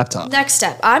 on your laptop. Next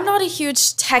step. I'm not a huge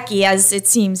techie as it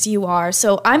seems you are,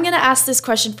 so I'm going to ask this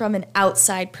question from an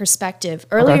outside perspective.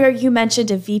 Earlier you mentioned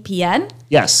a VPN.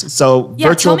 Yes. So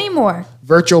Yeah, tell me more.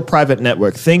 Virtual private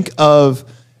network. Think of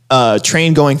a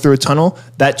train going through a tunnel.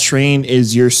 That train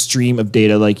is your stream of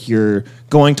data, like you're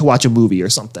going to watch a movie or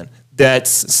something. That's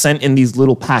sent in these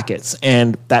little packets,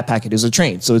 and that packet is a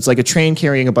train. So it's like a train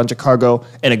carrying a bunch of cargo,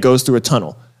 and it goes through a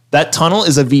tunnel. That tunnel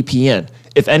is a VPN.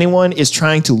 If anyone is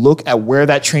trying to look at where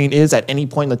that train is at any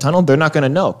point in the tunnel, they're not going to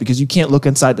know because you can't look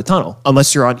inside the tunnel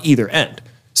unless you're on either end.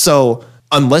 So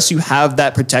unless you have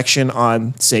that protection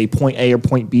on, say, point A or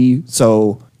point B,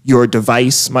 so your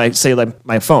device might say, like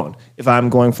my phone. If I'm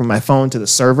going from my phone to the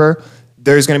server,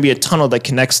 there's going to be a tunnel that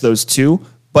connects those two,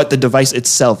 but the device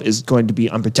itself is going to be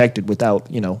unprotected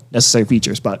without, necessary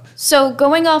features. But So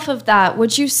going off of that,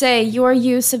 would you say your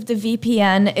use of the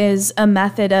VPN is a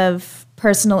method of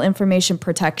personal information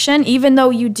protection, even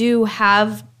though you do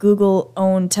have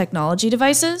Google-owned technology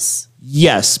devices?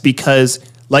 yes, because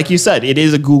like you said, it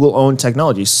is a Google-owned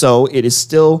technology, so it is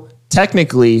still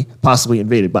technically possibly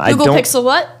invaded. But Google I don't. Pixel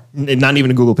what? Not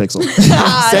even a Google Pixel.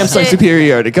 Samsung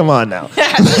superiority. Come on now.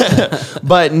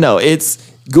 But no,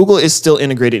 Google is still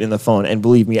integrated in the phone. And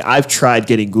believe me, I've tried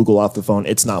getting Google off the phone.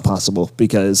 It's not possible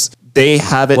because they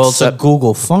have it. Well, it's a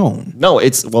Google phone. No,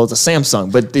 it's a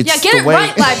Samsung, but it's Yeah, get it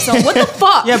right, Livezone. What the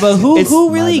fuck? Yeah, but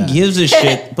who really gives a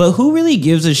shit? But who really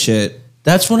gives a shit?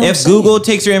 That's what I'm if saying. Google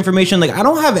takes your information, like I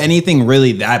don't have anything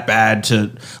really that bad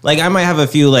to like. I might have a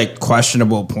few like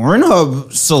questionable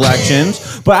Pornhub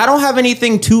selections, but I don't have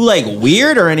anything too like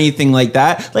weird or anything like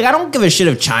that. Like I don't give a shit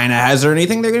if China has or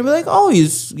anything. They're gonna be like, oh,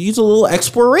 he's a little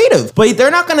explorative, but they're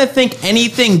not gonna think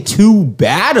anything too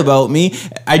bad about me.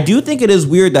 I do think it is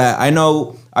weird that I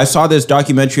know. I saw this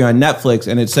documentary on Netflix,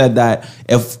 and it said that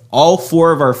if all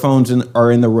 4 of our phones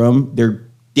are in the room, they're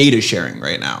data sharing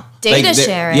right now. Data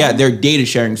sharing? Yeah, they're data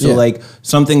sharing. So Yeah. like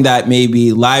something that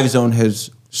maybe Livezone has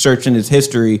searched in its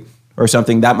history or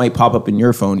something that might pop up in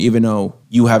your phone, even though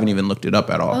you haven't even looked it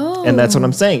up at all. And that's what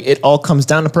I'm saying. It all comes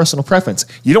down to personal preference.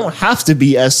 You don't have to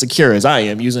be as secure as I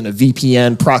am using a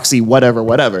VPN, proxy,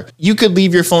 whatever. You could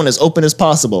leave your phone as open as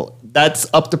possible. That's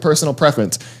up to personal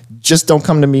preference. Just don't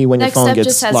come to me when Next your phone step gets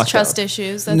just has locked trust down.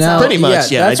 issues. That's No, all. Pretty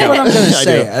much, yeah, That's I do. what I'm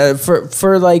gonna I say.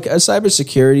 For like a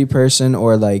cybersecurity person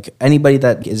or like anybody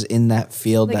that is in that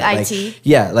field, Like that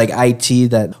IT? like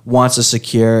IT that wants to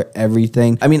secure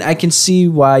everything. I mean, I can see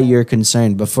why you're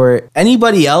concerned, but for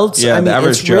anybody else, Yeah, I the mean,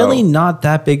 average it's really Joe. not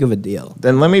that big of a deal.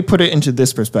 Then let me put it into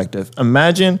this perspective.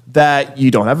 Imagine that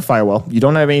you don't have a firewall, you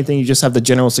don't have anything, you just have the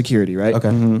general security, right?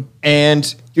 Okay.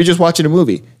 And you're just watching a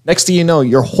movie. Next thing you know,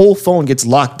 your whole phone gets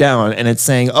locked down and it's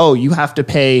saying, oh, you have to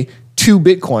pay 2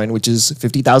 Bitcoin, which is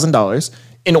 $50,000,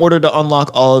 in order to unlock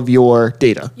all of your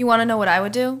data. You want to know what I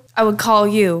would do? I would call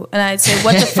you and I'd say,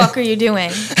 what the fuck are you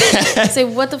doing? I'd say,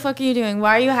 what the fuck are you doing?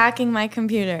 Why are you hacking my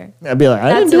computer? I'd be like, I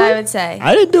That's didn't do what it. I would say.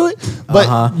 I didn't do it.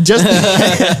 But just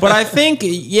But I think,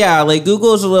 yeah, like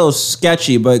Google's a little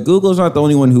sketchy, but Google's not the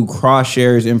only one who cross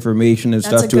shares information and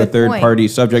That's stuff a to a good third point. party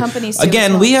subject. Companies do as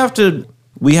Again, well.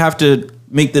 we have to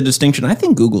make the distinction. I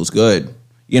think Google's good.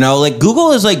 You know, like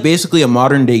Google is like basically a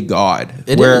modern day god.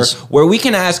 It where, is. Where we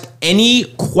can ask any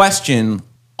question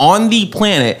on the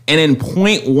planet and in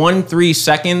 0.13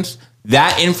 seconds,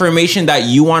 that information that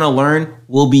you want to learn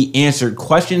will be answered.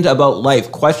 Questions about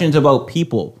life, questions about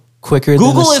people. Quicker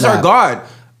Google than a is our snap. God.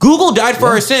 Google died for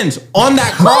our sins on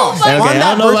that cross. my on God. that I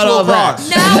don't know about virtual all that. cross.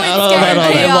 Now it's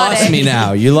getting You lost chaotic. me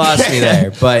now. You lost me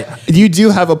there. But you do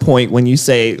have a point when you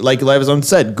say, like Livezone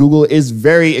said, Google is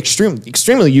very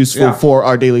extremely useful Yeah. for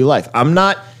our daily life. I'm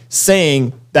not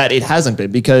saying that it hasn't been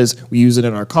because we use it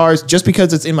in our cars. Just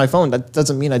because it's in my phone, that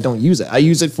doesn't mean I don't use it. I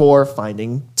use it for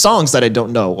finding songs that I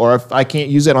don't know. Or if I can't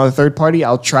use it on a third party,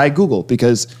 I'll try Google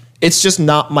because it's just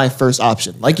not my first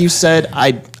option. Like you said,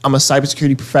 I'm a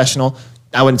cybersecurity professional.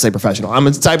 I wouldn't say professional. I'm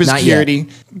in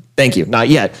cybersecurity. Thank you. Not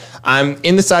yet. I'm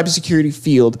in the cybersecurity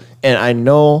field, and I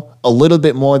know a little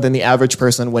bit more than the average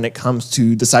person when it comes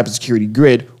to the cybersecurity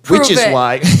grid, Prove which is it.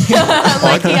 why.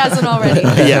 Like he hasn't already.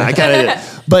 Yeah, I kind of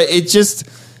did. But it just,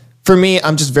 for me,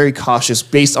 I'm just very cautious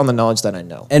based on the knowledge that I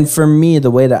know. And for me,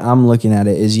 the way that I'm looking at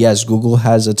it is, yes, Google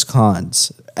has its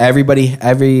cons.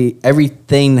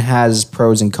 everything has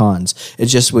pros and cons.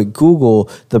 It's just with Google,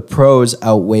 the pros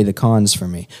outweigh the cons for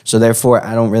me. So therefore,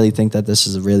 I don't really think that this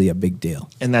is really a big deal.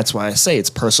 And that's why I say it's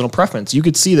personal preference. You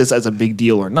could see this as a big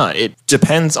deal or not. It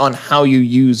depends on how you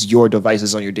use your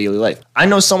devices on your daily life. I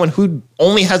know someone who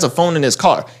only has a phone in his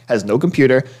car, has no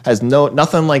computer, has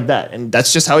nothing like that. And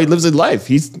that's just how he lives his life.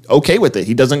 He's okay with it.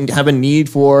 He doesn't have a need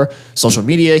for social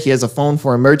media. He has a phone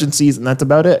for emergencies, and that's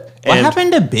about it. What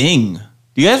happened to Bing?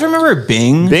 Do you guys remember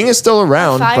Bing? Bing is still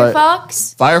around.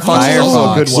 Firefox? Firefox is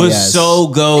also a good one. Was so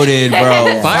goated,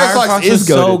 bro. Firefox is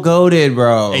so goated,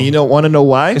 bro. And you don't want to know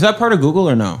why? Is that part of Google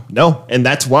or no? No, and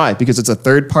that's why, because it's a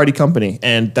third-party company.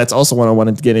 And that's also what I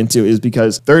wanted to get into, is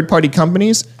because third-party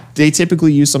companies, they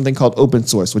typically use something called open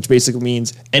source, which basically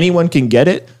means anyone can get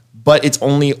it, but it's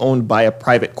only owned by a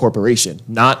private corporation,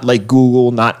 not like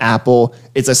Google, not Apple.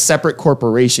 It's a separate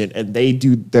corporation, and they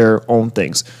do their own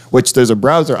things, which there's a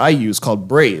browser I use called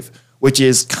Brave, which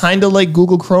is kind of like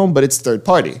Google Chrome, but it's third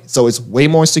party. So it's way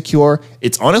more secure.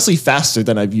 It's honestly faster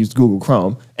than I've used Google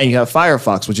Chrome. And you have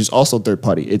Firefox, which is also third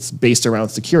party. It's based around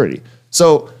security.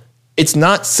 So it's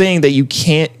not saying that you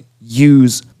can't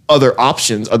use other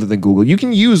options other than Google. You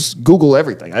can use Google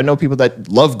everything. I know people that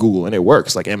love Google and it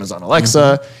works, like Amazon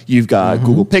Alexa, you've got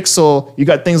Google Pixel, you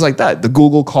got things like that. The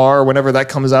Google car, whenever that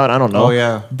comes out, I don't know. Oh,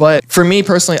 yeah. But for me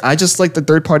personally, I just like the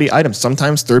third-party items.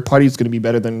 Sometimes third party is going to be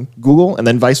better than Google, and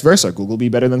then vice versa. Google will be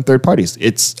better than third parties.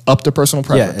 It's up to personal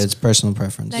preference. Yeah, it's personal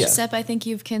preference. Next up, I think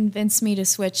you've convinced me to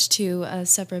switch to a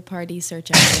separate party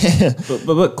search engine.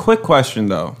 But quick question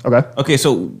though. Okay,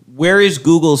 so where is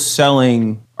Google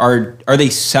selling? Are they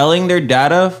selling their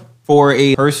data for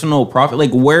a personal profit? Like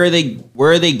where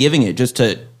are they giving it? Just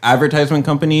to advertisement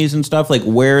companies and stuff? Like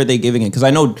where are they giving it? Because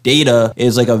I know data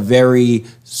is like a very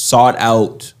sought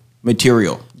out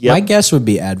material. My guess would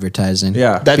be advertising.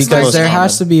 Yeah. That's the because most there common.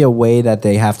 has to be a way that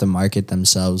they have to market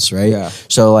themselves, right? Yeah.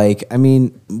 So like, I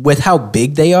mean, with how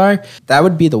big they are, that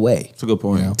would be the way. That's a good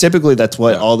point. Typically, that's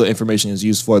what all the information is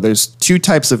used for. There's two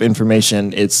types of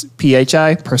information. It's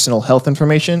PHI, personal health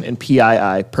information, and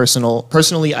PII,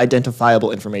 personally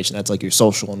identifiable information. That's like your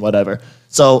social and whatever.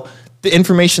 So the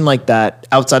information like that,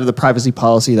 outside of the privacy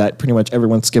policy that pretty much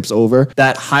everyone skips over,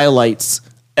 that highlights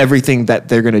everything that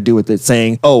they're going to do with it,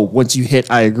 saying, oh, once you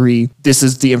hit I agree, this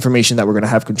is the information that we're going to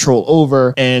have control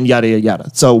over, and yada, yada,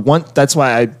 yada. So that's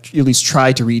why I at least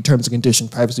try to read terms and conditions,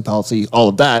 privacy policy, all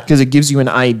of that, because it gives you an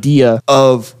idea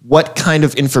of what kind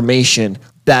of information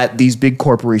that these big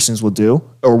corporations will do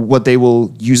or what they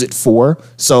will use it for.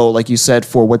 So like you said,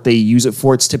 for what they use it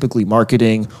for, it's typically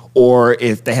marketing, or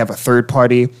if they have a third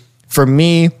party. For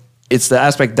me, it's the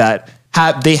aspect that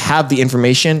they have the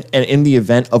information, and in the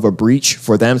event of a breach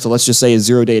for them, so let's just say a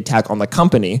zero-day attack on the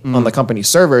company, on the company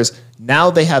servers,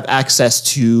 now they have access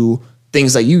to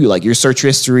things that you like, your search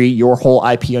history, your whole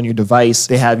IP on your device.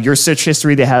 They have your search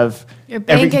history. They have Your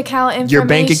bank account information. Your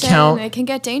bank account. It can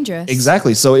get dangerous.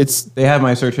 Exactly. So They have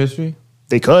my search history?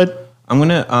 They could. I'm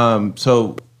gonna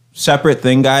so separate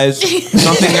thing, guys.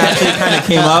 Something actually kind of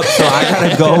came up, so I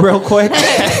gotta go real quick.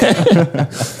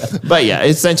 But yeah,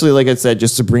 essentially, like I said,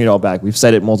 just to bring it all back, we've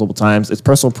said it multiple times. It's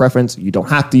personal preference. You don't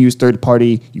have to use third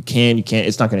party. You can't.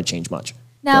 It's not going to change much.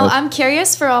 Now, I'm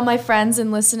curious for all my friends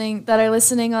that are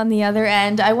listening on the other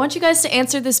end. I want you guys to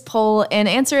answer this poll and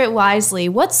answer it wisely.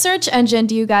 What search engine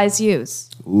do you guys use?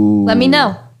 Ooh. Let me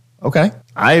know. Okay.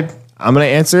 I'm going to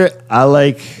answer it.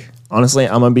 Honestly,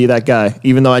 I'm going to be that guy.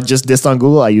 Even though I just dissed on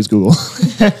Google, I use Google.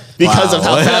 Because of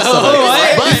how fast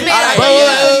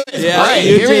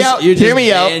Hear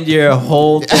me out. And your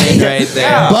whole thing right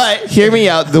there. But hear me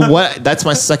out. That's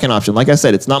my second option. Like I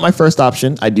said, it's not my first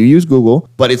option. I do use Google,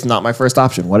 but it's not my first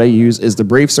option. What I use is the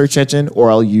Brave search engine,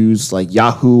 or I'll use like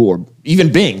Yahoo or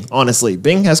even Bing. Honestly,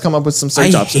 Bing has come up with some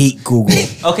search options. I hate Google.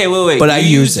 Okay, wait. But I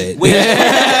use it. Wait,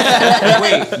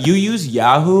 you use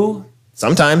Yahoo?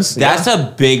 Sometimes. That's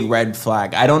a big red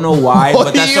flag. I don't know why,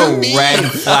 but that's a red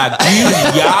flag. Do you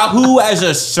use Yahoo as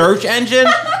a search engine?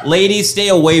 Ladies, stay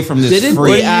away from this.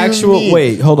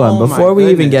 Wait, hold on. Before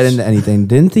we even get into anything,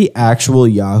 didn't the actual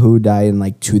Yahoo die in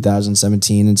like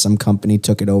 2017 and some company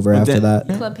took it over after that?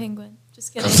 Club Penguin.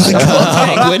 Just kidding.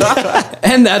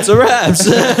 And that's a wrap.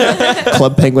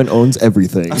 Club Penguin owns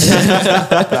everything.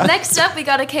 Next up, we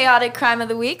got a chaotic crime of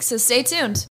the week, so stay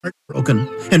tuned. Broken,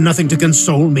 and nothing to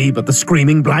console me but the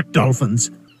screaming black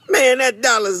dolphins. Man, that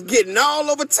dollar's getting all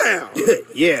over town.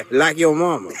 Yeah, like your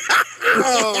mama.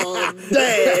 Oh,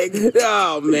 dang.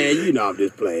 Oh, man, you know I'm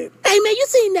just playing. Hey, man, you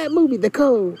seen that movie, The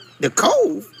Cove? The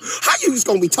Cove? How you just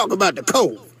gonna be talking about The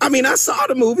Cove? I mean, I saw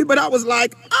the movie, but I was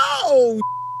like, oh,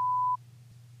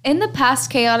 In the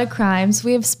past chaotic crimes,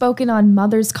 we have spoken on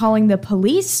mothers calling the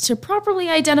police to properly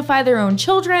identify their own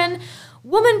children,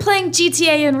 women playing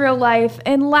GTA in real life,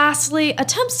 and lastly,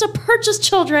 attempts to purchase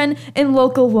children in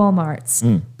local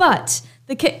Walmarts. But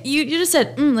you just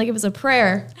said like it was a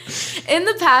prayer. In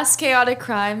the past chaotic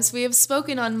crimes, we have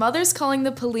spoken on mothers calling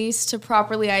the police to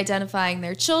properly identifying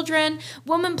their children,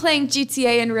 women playing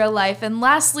GTA in real life, and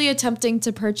lastly, attempting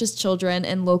to purchase children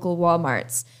in local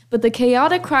Walmarts. But the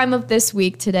chaotic crime of this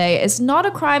week today is not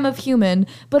a crime of human,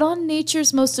 but on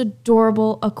nature's most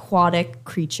adorable aquatic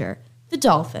creature, the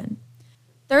dolphin.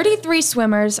 33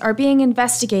 swimmers are being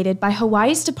investigated by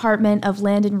Hawaii's Department of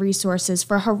Land and Resources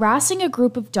for harassing a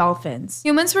group of dolphins.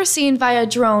 Humans were seen via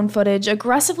drone footage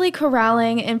aggressively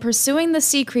corralling and pursuing the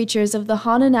sea creatures of the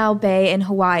Honolulu Bay in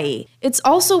Hawaii. It's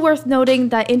also worth noting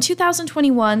that in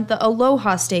 2021, the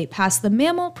Aloha State passed the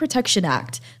Mammal Protection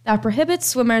Act that prohibits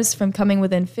swimmers from coming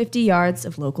within 50 yards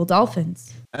of local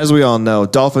dolphins. As we all know,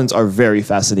 dolphins are very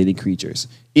fascinating creatures,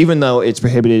 even though it's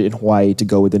prohibited in Hawaii to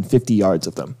go within 50 yards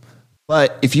of them.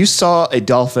 But if you saw a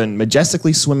dolphin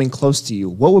majestically swimming close to you,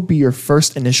 what would be your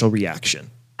first initial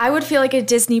reaction? I would feel like a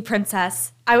Disney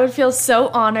princess. I would feel so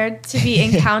honored to be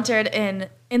encountered in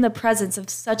the presence of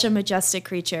such a majestic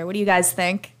creature. What do you guys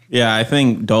think? Yeah, I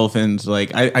think dolphins,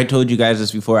 like I told you guys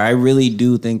this before, I really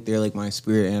do think they're like my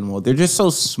spirit animal. They're just so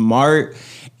smart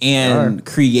and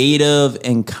creative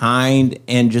and kind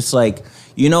and just like,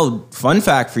 fun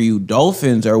fact for you,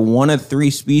 dolphins are one of 3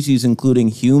 species, including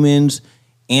humans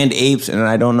and apes, and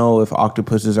I don't know if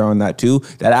octopuses are on that too,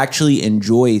 that actually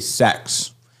enjoy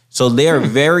sex. So they are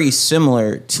very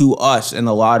similar to us in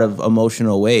a lot of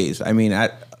emotional ways. I mean,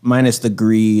 minus the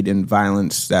greed and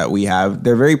violence that we have,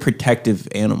 they're very protective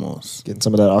animals. Getting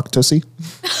some of that octopussy?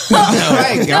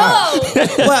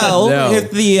 Well,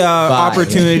 if the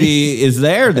opportunity is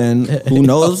there, then who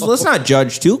knows? Let's not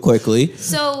judge too quickly.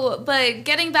 So, but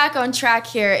getting back on track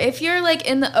here, if you're like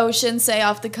in the ocean, say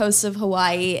off the coast of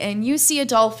Hawaii, and you see a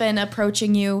dolphin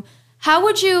approaching you, how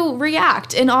would you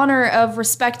react in honor of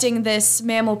respecting this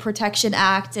Mammal Protection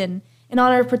Act and in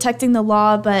honor of protecting the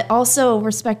law, but also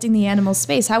respecting the animal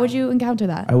space? How would you encounter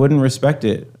that? I wouldn't respect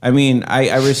it. I mean,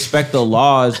 I respect the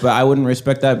laws, but I wouldn't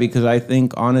respect that because I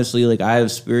think, honestly, like I have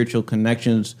spiritual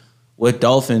connections with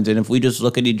dolphins. And if we just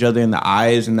look at each other in the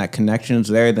eyes and that connection's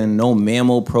there, then no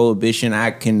Mammal Prohibition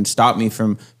Act can stop me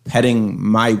from petting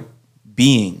my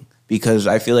being. Because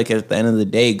I feel like at the end of the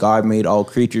day, God made all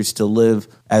creatures to live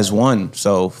as one.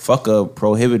 So fuck a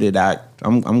prohibited act.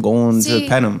 I'm going to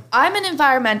pet him. I'm an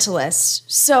environmentalist.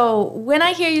 So when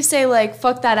I hear you say like,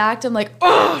 fuck that act, I'm like,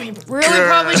 oh, you really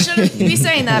probably shouldn't be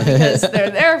saying that because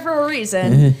they're there for a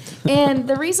reason. And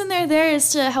the reason they're there is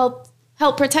to help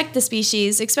protect the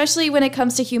species, especially when it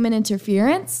comes to human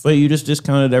interference. But you just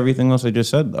discounted everything else I just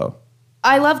said, though.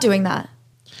 I love doing that.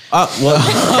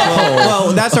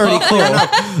 Well, that's already clear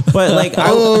enough. But like,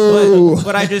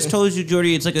 what I just told you,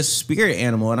 Jordy, it's like a spirit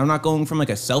animal, and I'm not going from like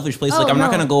a selfish place. I'm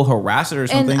not gonna go harass it or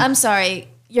something. And I'm sorry,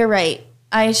 you're right.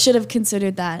 I should have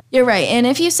considered that. You're right. And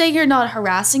if you say you're not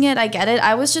harassing it, I get it.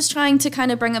 I was just trying to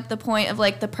kind of bring up the point of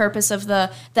like the purpose of the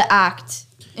act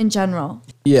in general.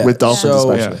 Yeah. With dolphins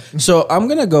especially. So I'm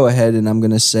going to go ahead and I'm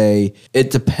going to say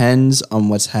it depends on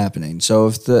what's happening. So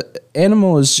if the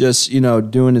animal is just,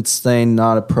 doing its thing,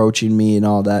 not approaching me and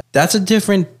all that, that's a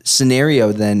different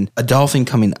scenario than a dolphin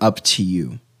coming up to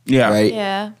you. Yeah. Right?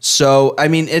 Yeah. So, I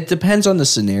mean, it depends on the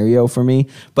scenario for me,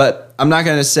 but I'm not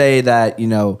going to say that,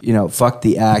 fuck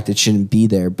the act, it shouldn't be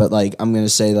there. But like, I'm going to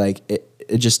say like,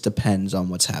 it just depends on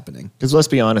what's happening. Because let's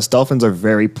be honest, dolphins are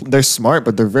they're smart,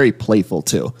 but they're very playful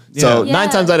too. Yeah. So 9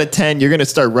 times out of 10, you're going to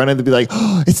start running to be like,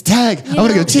 oh, it's tag. I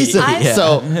want to go chase it.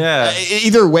 So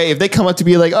either way, if they come up to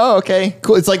be like, oh, okay,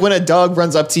 cool. It's like when a dog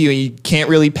runs up to you and you can't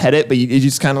really pet it, but you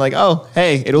just kind of like, oh,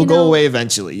 hey, it'll go away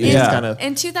eventually.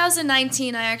 In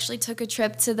 2019, I actually took a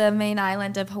trip to the main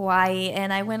island of Hawaii,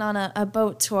 and I went on a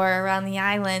boat tour around the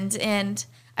island, and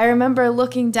I remember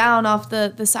looking down off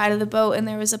the side of the boat, and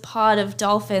there was a pod of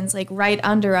dolphins like right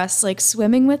under us, like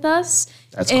swimming with us.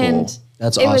 That's cool.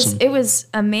 That's awesome. It was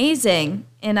amazing.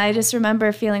 And I just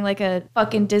remember feeling like a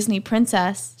fucking Disney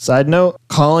princess. Side note,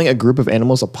 calling a group of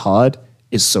animals a pod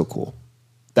is so cool.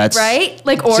 That's right?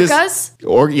 Like orcas?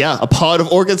 A pod of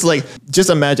orcas. Like,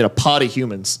 just imagine a pod of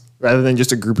humans rather than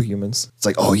just a group of humans. It's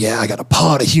like, oh yeah, I got a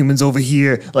pod of humans over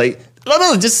here. Like, I don't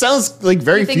know, it just sounds like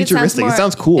very futuristic. It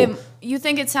sounds cool. You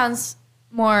think it sounds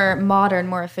more modern,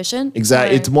 more efficient?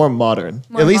 Exactly. It's more modern.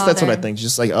 At least that's what I think.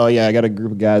 Just like, oh yeah, I got a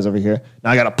group of guys over here. Now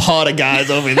I got a pod of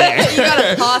guys over there. You got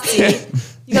a posse.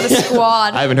 You got a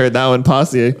squad. I haven't heard that one,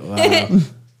 posse. Wow.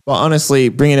 Well, honestly,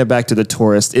 bringing it back to the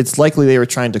tourist, it's likely they were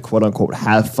trying to quote unquote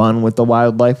have fun with the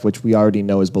wildlife, which we already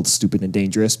know is both stupid and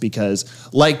dangerous because,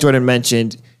 like Jordan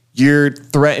mentioned, you're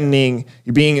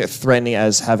being threatening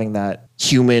as having that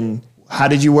human. How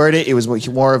did you word it? It was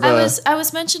more of a. I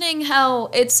was mentioning how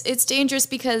it's dangerous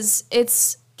because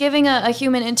it's giving a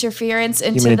human interference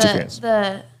into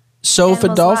the. So if a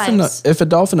animals'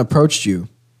 dolphin approached you,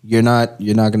 you're not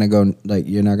gonna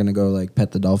go like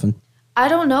pet the dolphin. I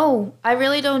don't know. I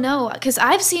really don't know because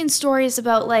I've seen stories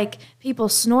about like people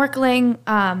snorkeling,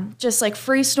 just like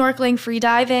free snorkeling, free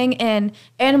diving, and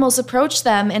animals approach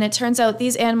them, and it turns out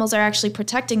these animals are actually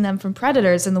protecting them from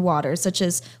predators in the water, such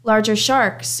as larger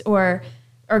sharks or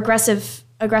aggressive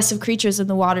creatures in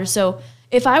the water. So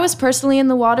if I was personally in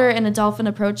the water and a dolphin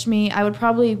approached me, I would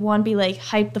probably be like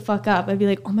hyped the fuck up. I'd be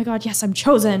like, oh my god, yes, I'm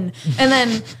chosen. And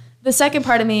then the second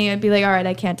part of me, I'd be like, all right,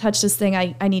 I can't touch this thing.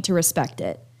 I need to respect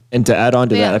it. And to add on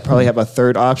to Yeah. that, I probably have a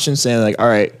third option saying like, all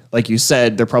right, like you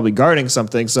said, they're probably guarding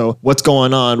something. So what's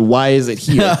going on? Why is it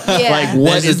here? Like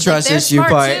what is the trust issue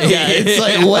part? Yeah, it's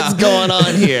like, what's going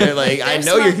on here? Like, I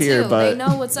know you're here, but they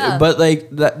know what's up. But like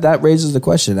that raises the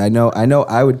question. I know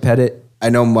I would pet it. I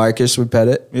know Marcus would pet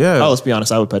it. Oh, let's be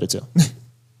honest, I would pet it too.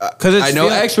 Because I know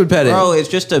X would pet it. Bro, it's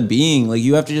just a being. Like,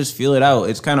 you have to just feel it out.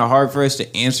 It's kind of hard for us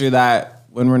to answer that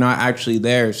when we're not actually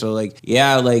there. So, like,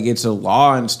 yeah, like, it's a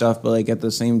law and stuff, but, like, at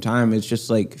the same time, it's just,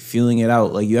 like, feeling it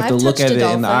out. Like, you have I've to look touched at a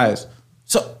it in the dolphin. eyes.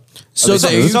 So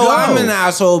there you go. I'm an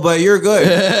asshole, but you're good.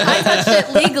 I touched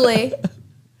it legally.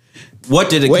 What,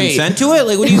 did it Wait. consent to it?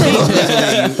 Like, what do you mean?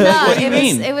 What do you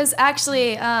mean? It was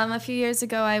actually a few years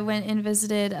ago. I went and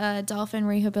visited a dolphin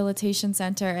rehabilitation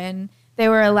center, and they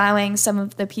were allowing some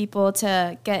of the people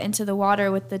to get into the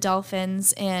water with the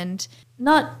dolphins and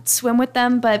not swim with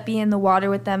them, but be in the water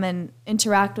with them and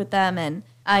interact with them. And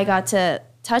I got to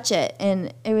touch it,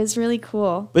 and it was really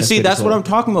cool. But see, that's what I'm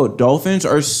talking about. Dolphins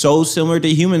are so similar to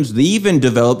humans. They even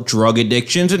develop drug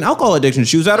addictions and alcohol addictions.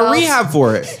 She was out of rehab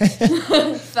for it.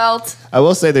 Felt. I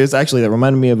will say that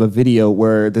reminded me of a video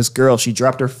where this girl, she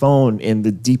dropped her phone in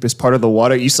the deepest part of the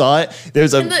water. You saw it?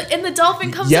 There's And the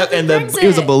dolphin comes Yep, up and brings it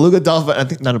was a beluga dolphin. I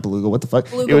think not a beluga. What the fuck?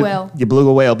 Beluga It was- whale. Yeah,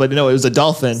 beluga whale. But no, it was a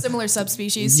dolphin. Similar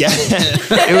subspecies. Yeah,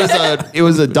 it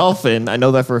was a dolphin. I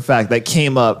know that for a fact. That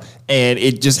came up and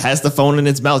it just has the phone in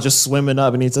its mouth, just swimming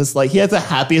up, and he's just like he has the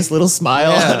happiest little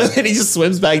smile, and he just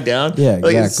swims back down. Yeah,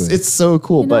 like, exactly. It's so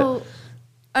cool. You But know,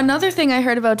 another thing I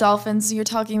heard about dolphins, you're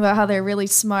talking about how they're really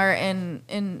smart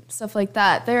and stuff like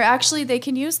that. They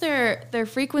can use their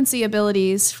frequency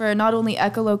abilities for not only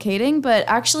echolocating, but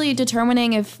actually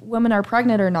determining if women are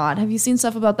pregnant or not. Have you seen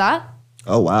stuff about that?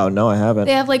 oh wow, no, I haven't.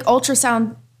 They have like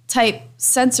ultrasound type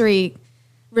sensory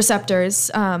receptors.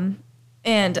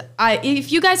 And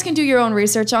if you guys can do your own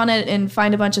research on it and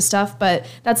find a bunch of stuff, but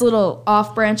that's a little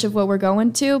off branch of what we're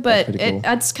going to. But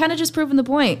it's kind of just proving the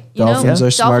point. Dolphins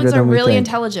are smarter Dolphins are than we really think.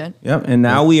 intelligent. Yep, and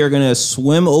now we are going to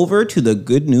swim over to the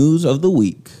good news of the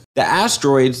week. The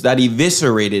asteroids that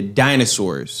eviscerated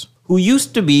dinosaurs, who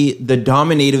used to be the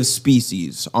dominative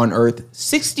species on Earth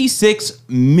 66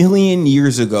 million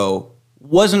years ago,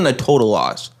 wasn't a total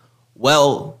loss.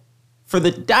 Well, for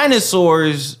the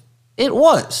dinosaurs, it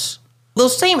was.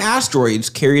 Those same asteroids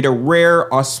carried a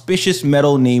rare, auspicious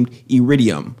metal named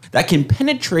iridium that can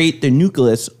penetrate the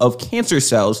nucleus of cancer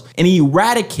cells and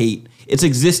eradicate its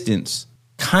existence,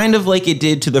 kind of like it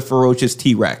did to the ferocious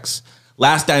T-Rex.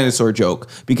 Last dinosaur joke,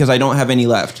 because I don't have any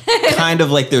left. Kind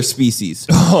of like their species.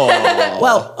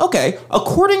 Well, okay.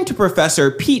 According to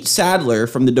Professor Pete Sadler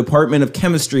from the Department of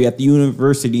Chemistry at the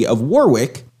University of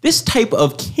Warwick, this type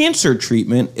of cancer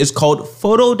treatment is called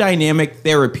photodynamic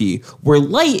therapy, where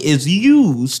light is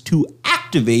used to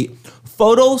activate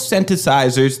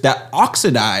photosynthesizers that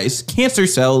oxidize cancer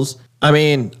cells. I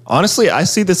mean, honestly, I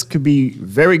see this could be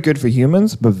very good for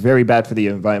humans, but very bad for the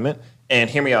environment. And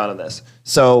hear me out on this.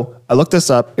 So I looked this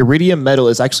up. Iridium metal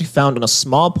is actually found in a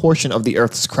small portion of the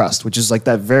Earth's crust, which is like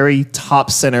that very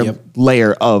top center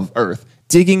layer of Earth.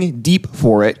 Digging deep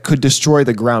for it could destroy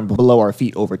the ground below our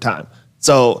feet over time.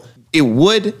 So it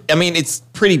would, I mean, it's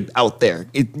pretty out there.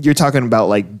 You're talking about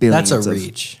like billions. That's a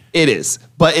reach. It is,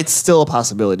 but it's still a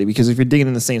possibility because if you're digging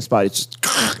in the same spot, it's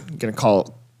just going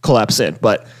to collapse in.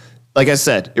 But like I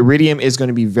said, iridium is going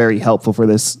to be very helpful for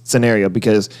this scenario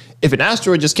because if an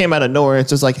asteroid just came out of nowhere, it's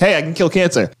just like, hey, I can kill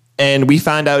cancer. And we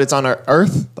find out it's on our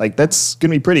Earth, like that's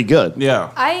going to be pretty good.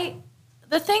 Yeah.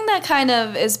 The thing that kind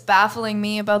of is baffling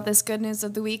me about this Good News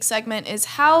of the Week segment is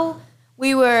how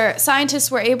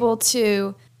scientists were able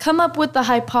to come up with the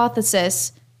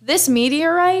hypothesis this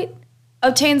meteorite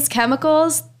obtains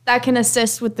chemicals that can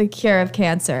assist with the cure of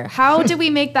cancer. How do we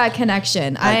make that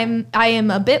connection? I am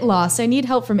a bit lost. I need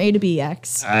help from A to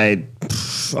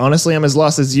BX. Honestly, I'm as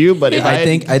lost as you, but if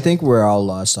I think we're all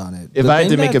lost on it. If I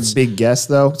had to make a big guess,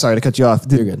 though, sorry to cut you off.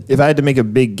 You're good. If I had to make a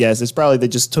big guess, it's probably they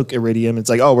just took iridium. It's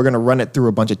like, oh, we're going to run it through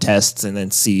a bunch of tests and then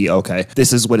see, okay,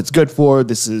 this is what it's good for.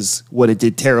 This is what it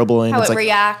did terrible in. How it's it like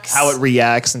reacts. How it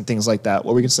reacts and things like that.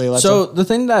 What were we going to say last So time? the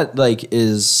thing that like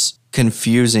is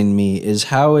confusing me is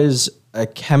how is a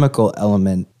chemical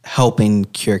element helping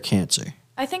cure cancer?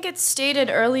 I think it's stated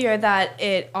earlier that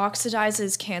it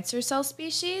oxidizes cancer cell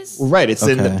species. Well, right. It's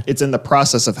in the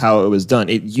process of how it was done.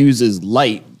 It uses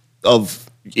it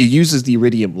uses the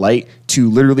iridium light to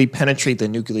literally penetrate the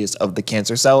nucleus of the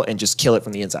cancer cell and just kill it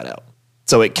from the inside out.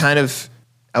 So it kind of,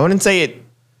 I wouldn't say it.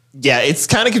 Yeah, it's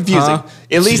kind of confusing.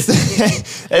 At least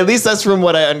that's from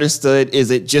what I understood. Is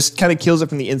it just kind of kills it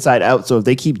from the inside out? So if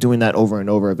they keep doing that over and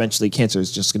over, eventually cancer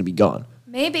is just going to be gone.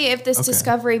 Maybe if this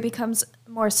discovery becomes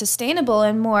more sustainable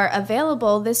and more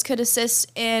available, this could assist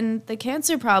in the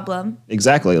cancer problem.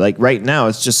 Exactly. Like right now,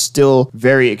 it's just still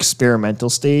very experimental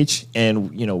stage,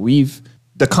 and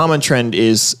the common trend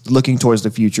is looking towards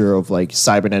the future of like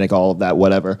cybernetic, all of that,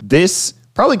 whatever. This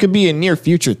probably could be a near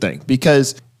future thing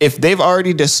because if they've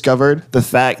already discovered the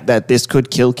fact that this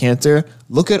could kill cancer,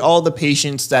 look at all the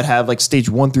patients that have like stage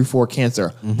 1 through 4 cancer.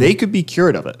 Mm-hmm. They could be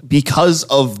cured of it because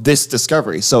of this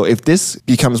discovery. So if this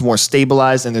becomes more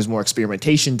stabilized and there's more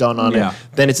experimentation done on it,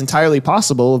 then it's entirely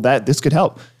possible that this could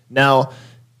help. Now,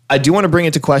 I do want to bring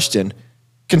into question,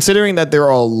 considering that there are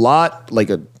a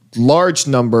large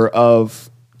number of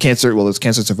there's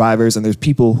cancer survivors and there's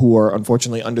people who are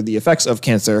unfortunately under the effects of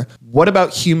cancer. What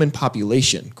about human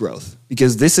population growth?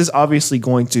 Because this is obviously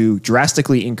going to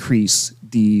drastically increase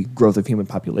the growth of human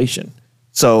population.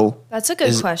 So that's a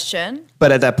good question.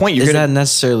 But at that point, is that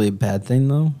necessarily a bad thing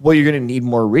though? Well, you're going to need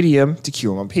more iridium to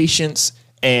cure more patients.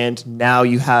 And now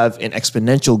you have an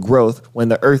exponential growth when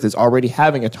the Earth is already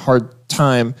having a hard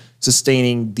time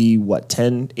sustaining the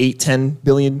 10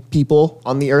 billion people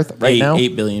on the Earth right now.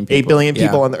 8 billion people. 8 billion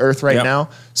people on the Earth right now.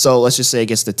 So let's just say it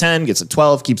gets to 10, gets to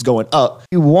 12, keeps going up.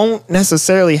 You won't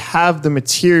necessarily have the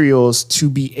materials to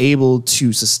be able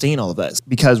to sustain all of that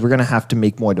because we're going to have to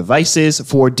make more devices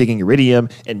for digging iridium.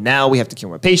 And now we have to cure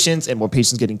more patients and more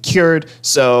patients getting cured.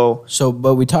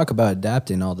 But we talk about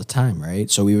adapting all the time, right?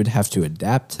 So we would have to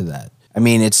adapt to that. I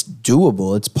mean, it's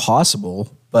doable, it's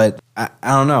possible, but I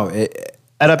don't know.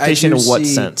 Adaptation in what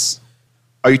sense?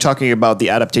 Are you talking about the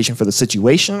adaptation for the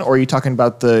situation, or are you talking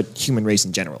about the human race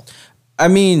in general? I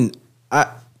mean,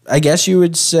 I guess you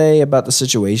would say about the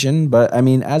situation, but I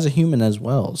mean, as a human as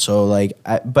well. So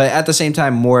but at the same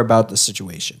time, more about the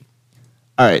situation.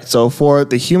 All right. So for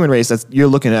the human race, you're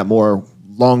looking at more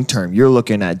long term. You're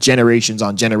looking at generations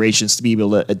on generations to be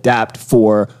able to adapt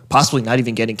for possibly not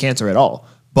even getting cancer at all.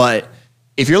 But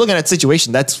if you're looking at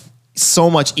situation, that's so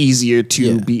much easier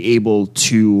to be able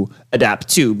to adapt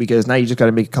to because now you just got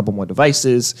to make a couple more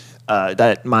devices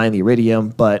that mine the iridium.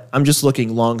 But I'm just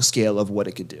looking long scale of what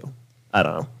it could do. I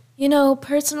don't know.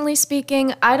 Personally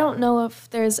speaking, I don't know if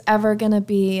there's ever going to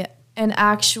be an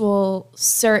actual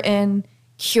certain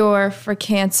cure for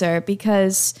cancer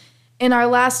because in our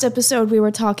last episode, we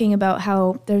were talking about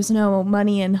how there's no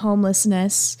money in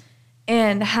homelessness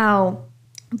and how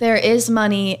there is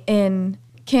money in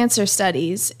cancer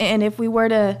studies. And if we were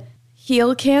to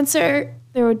heal cancer,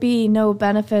 there would be no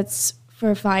benefits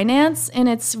for finance. And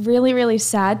it's really, really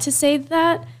sad to say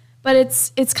that, but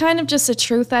it's kind of just a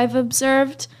truth I've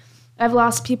observed. I've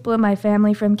lost people in my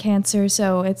family from cancer,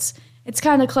 so it's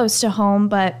kind of close to home.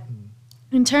 But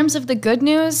in terms of the good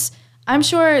news, I'm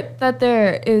sure that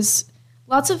there is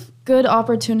lots of good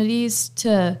opportunities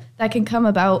that can come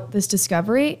about this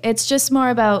discovery. It's just more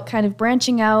about kind of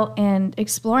branching out and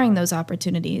exploring those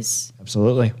opportunities.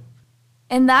 Absolutely.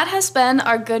 And that has been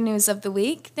our good news of the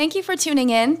week. Thank you for tuning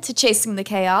in to Chasing the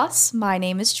Chaos. My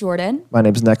name is Jordan. My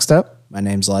name's Next Step. My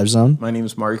name's Live Zone. My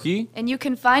name's Marky. And you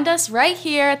can find us right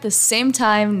here at the same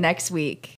time next week.